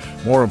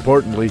 More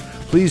importantly,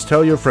 please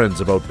tell your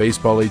friends about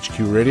Baseball HQ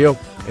Radio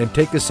and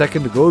take a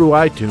second to go to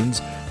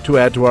iTunes to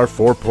add to our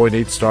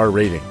 4.8-star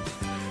rating.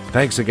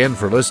 Thanks again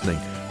for listening.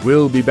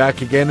 We'll be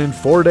back again in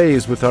 4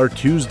 days with our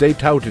Tuesday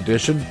Tout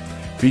edition,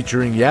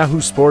 featuring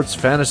Yahoo Sports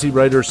fantasy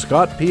writer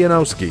Scott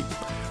Pianowski.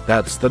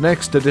 That's the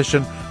next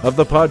edition of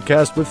the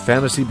podcast with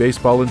fantasy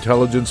baseball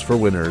intelligence for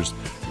winners.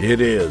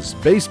 It is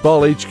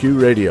Baseball HQ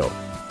Radio.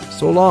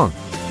 So long.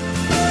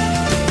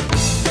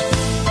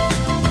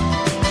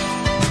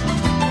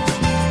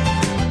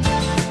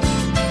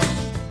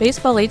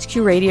 Baseball HQ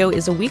Radio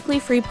is a weekly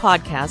free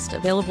podcast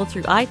available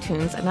through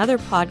iTunes and other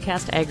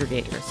podcast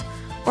aggregators,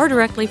 or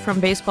directly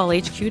from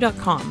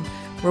BaseballHQ.com,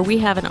 where we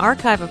have an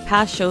archive of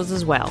past shows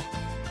as well.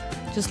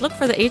 Just look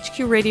for the HQ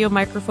Radio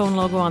microphone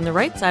logo on the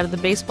right side of the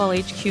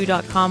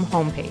BaseballHQ.com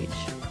homepage.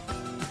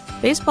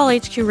 Baseball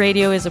HQ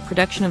Radio is a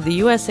production of the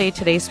USA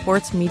Today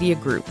Sports Media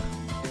Group.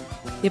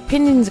 The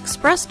opinions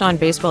expressed on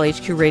Baseball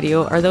HQ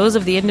Radio are those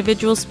of the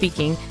individual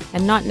speaking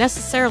and not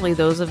necessarily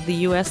those of the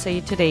USA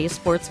Today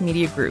Sports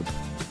Media Group.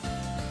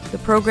 The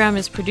program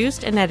is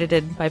produced and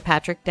edited by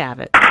Patrick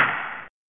Davitt.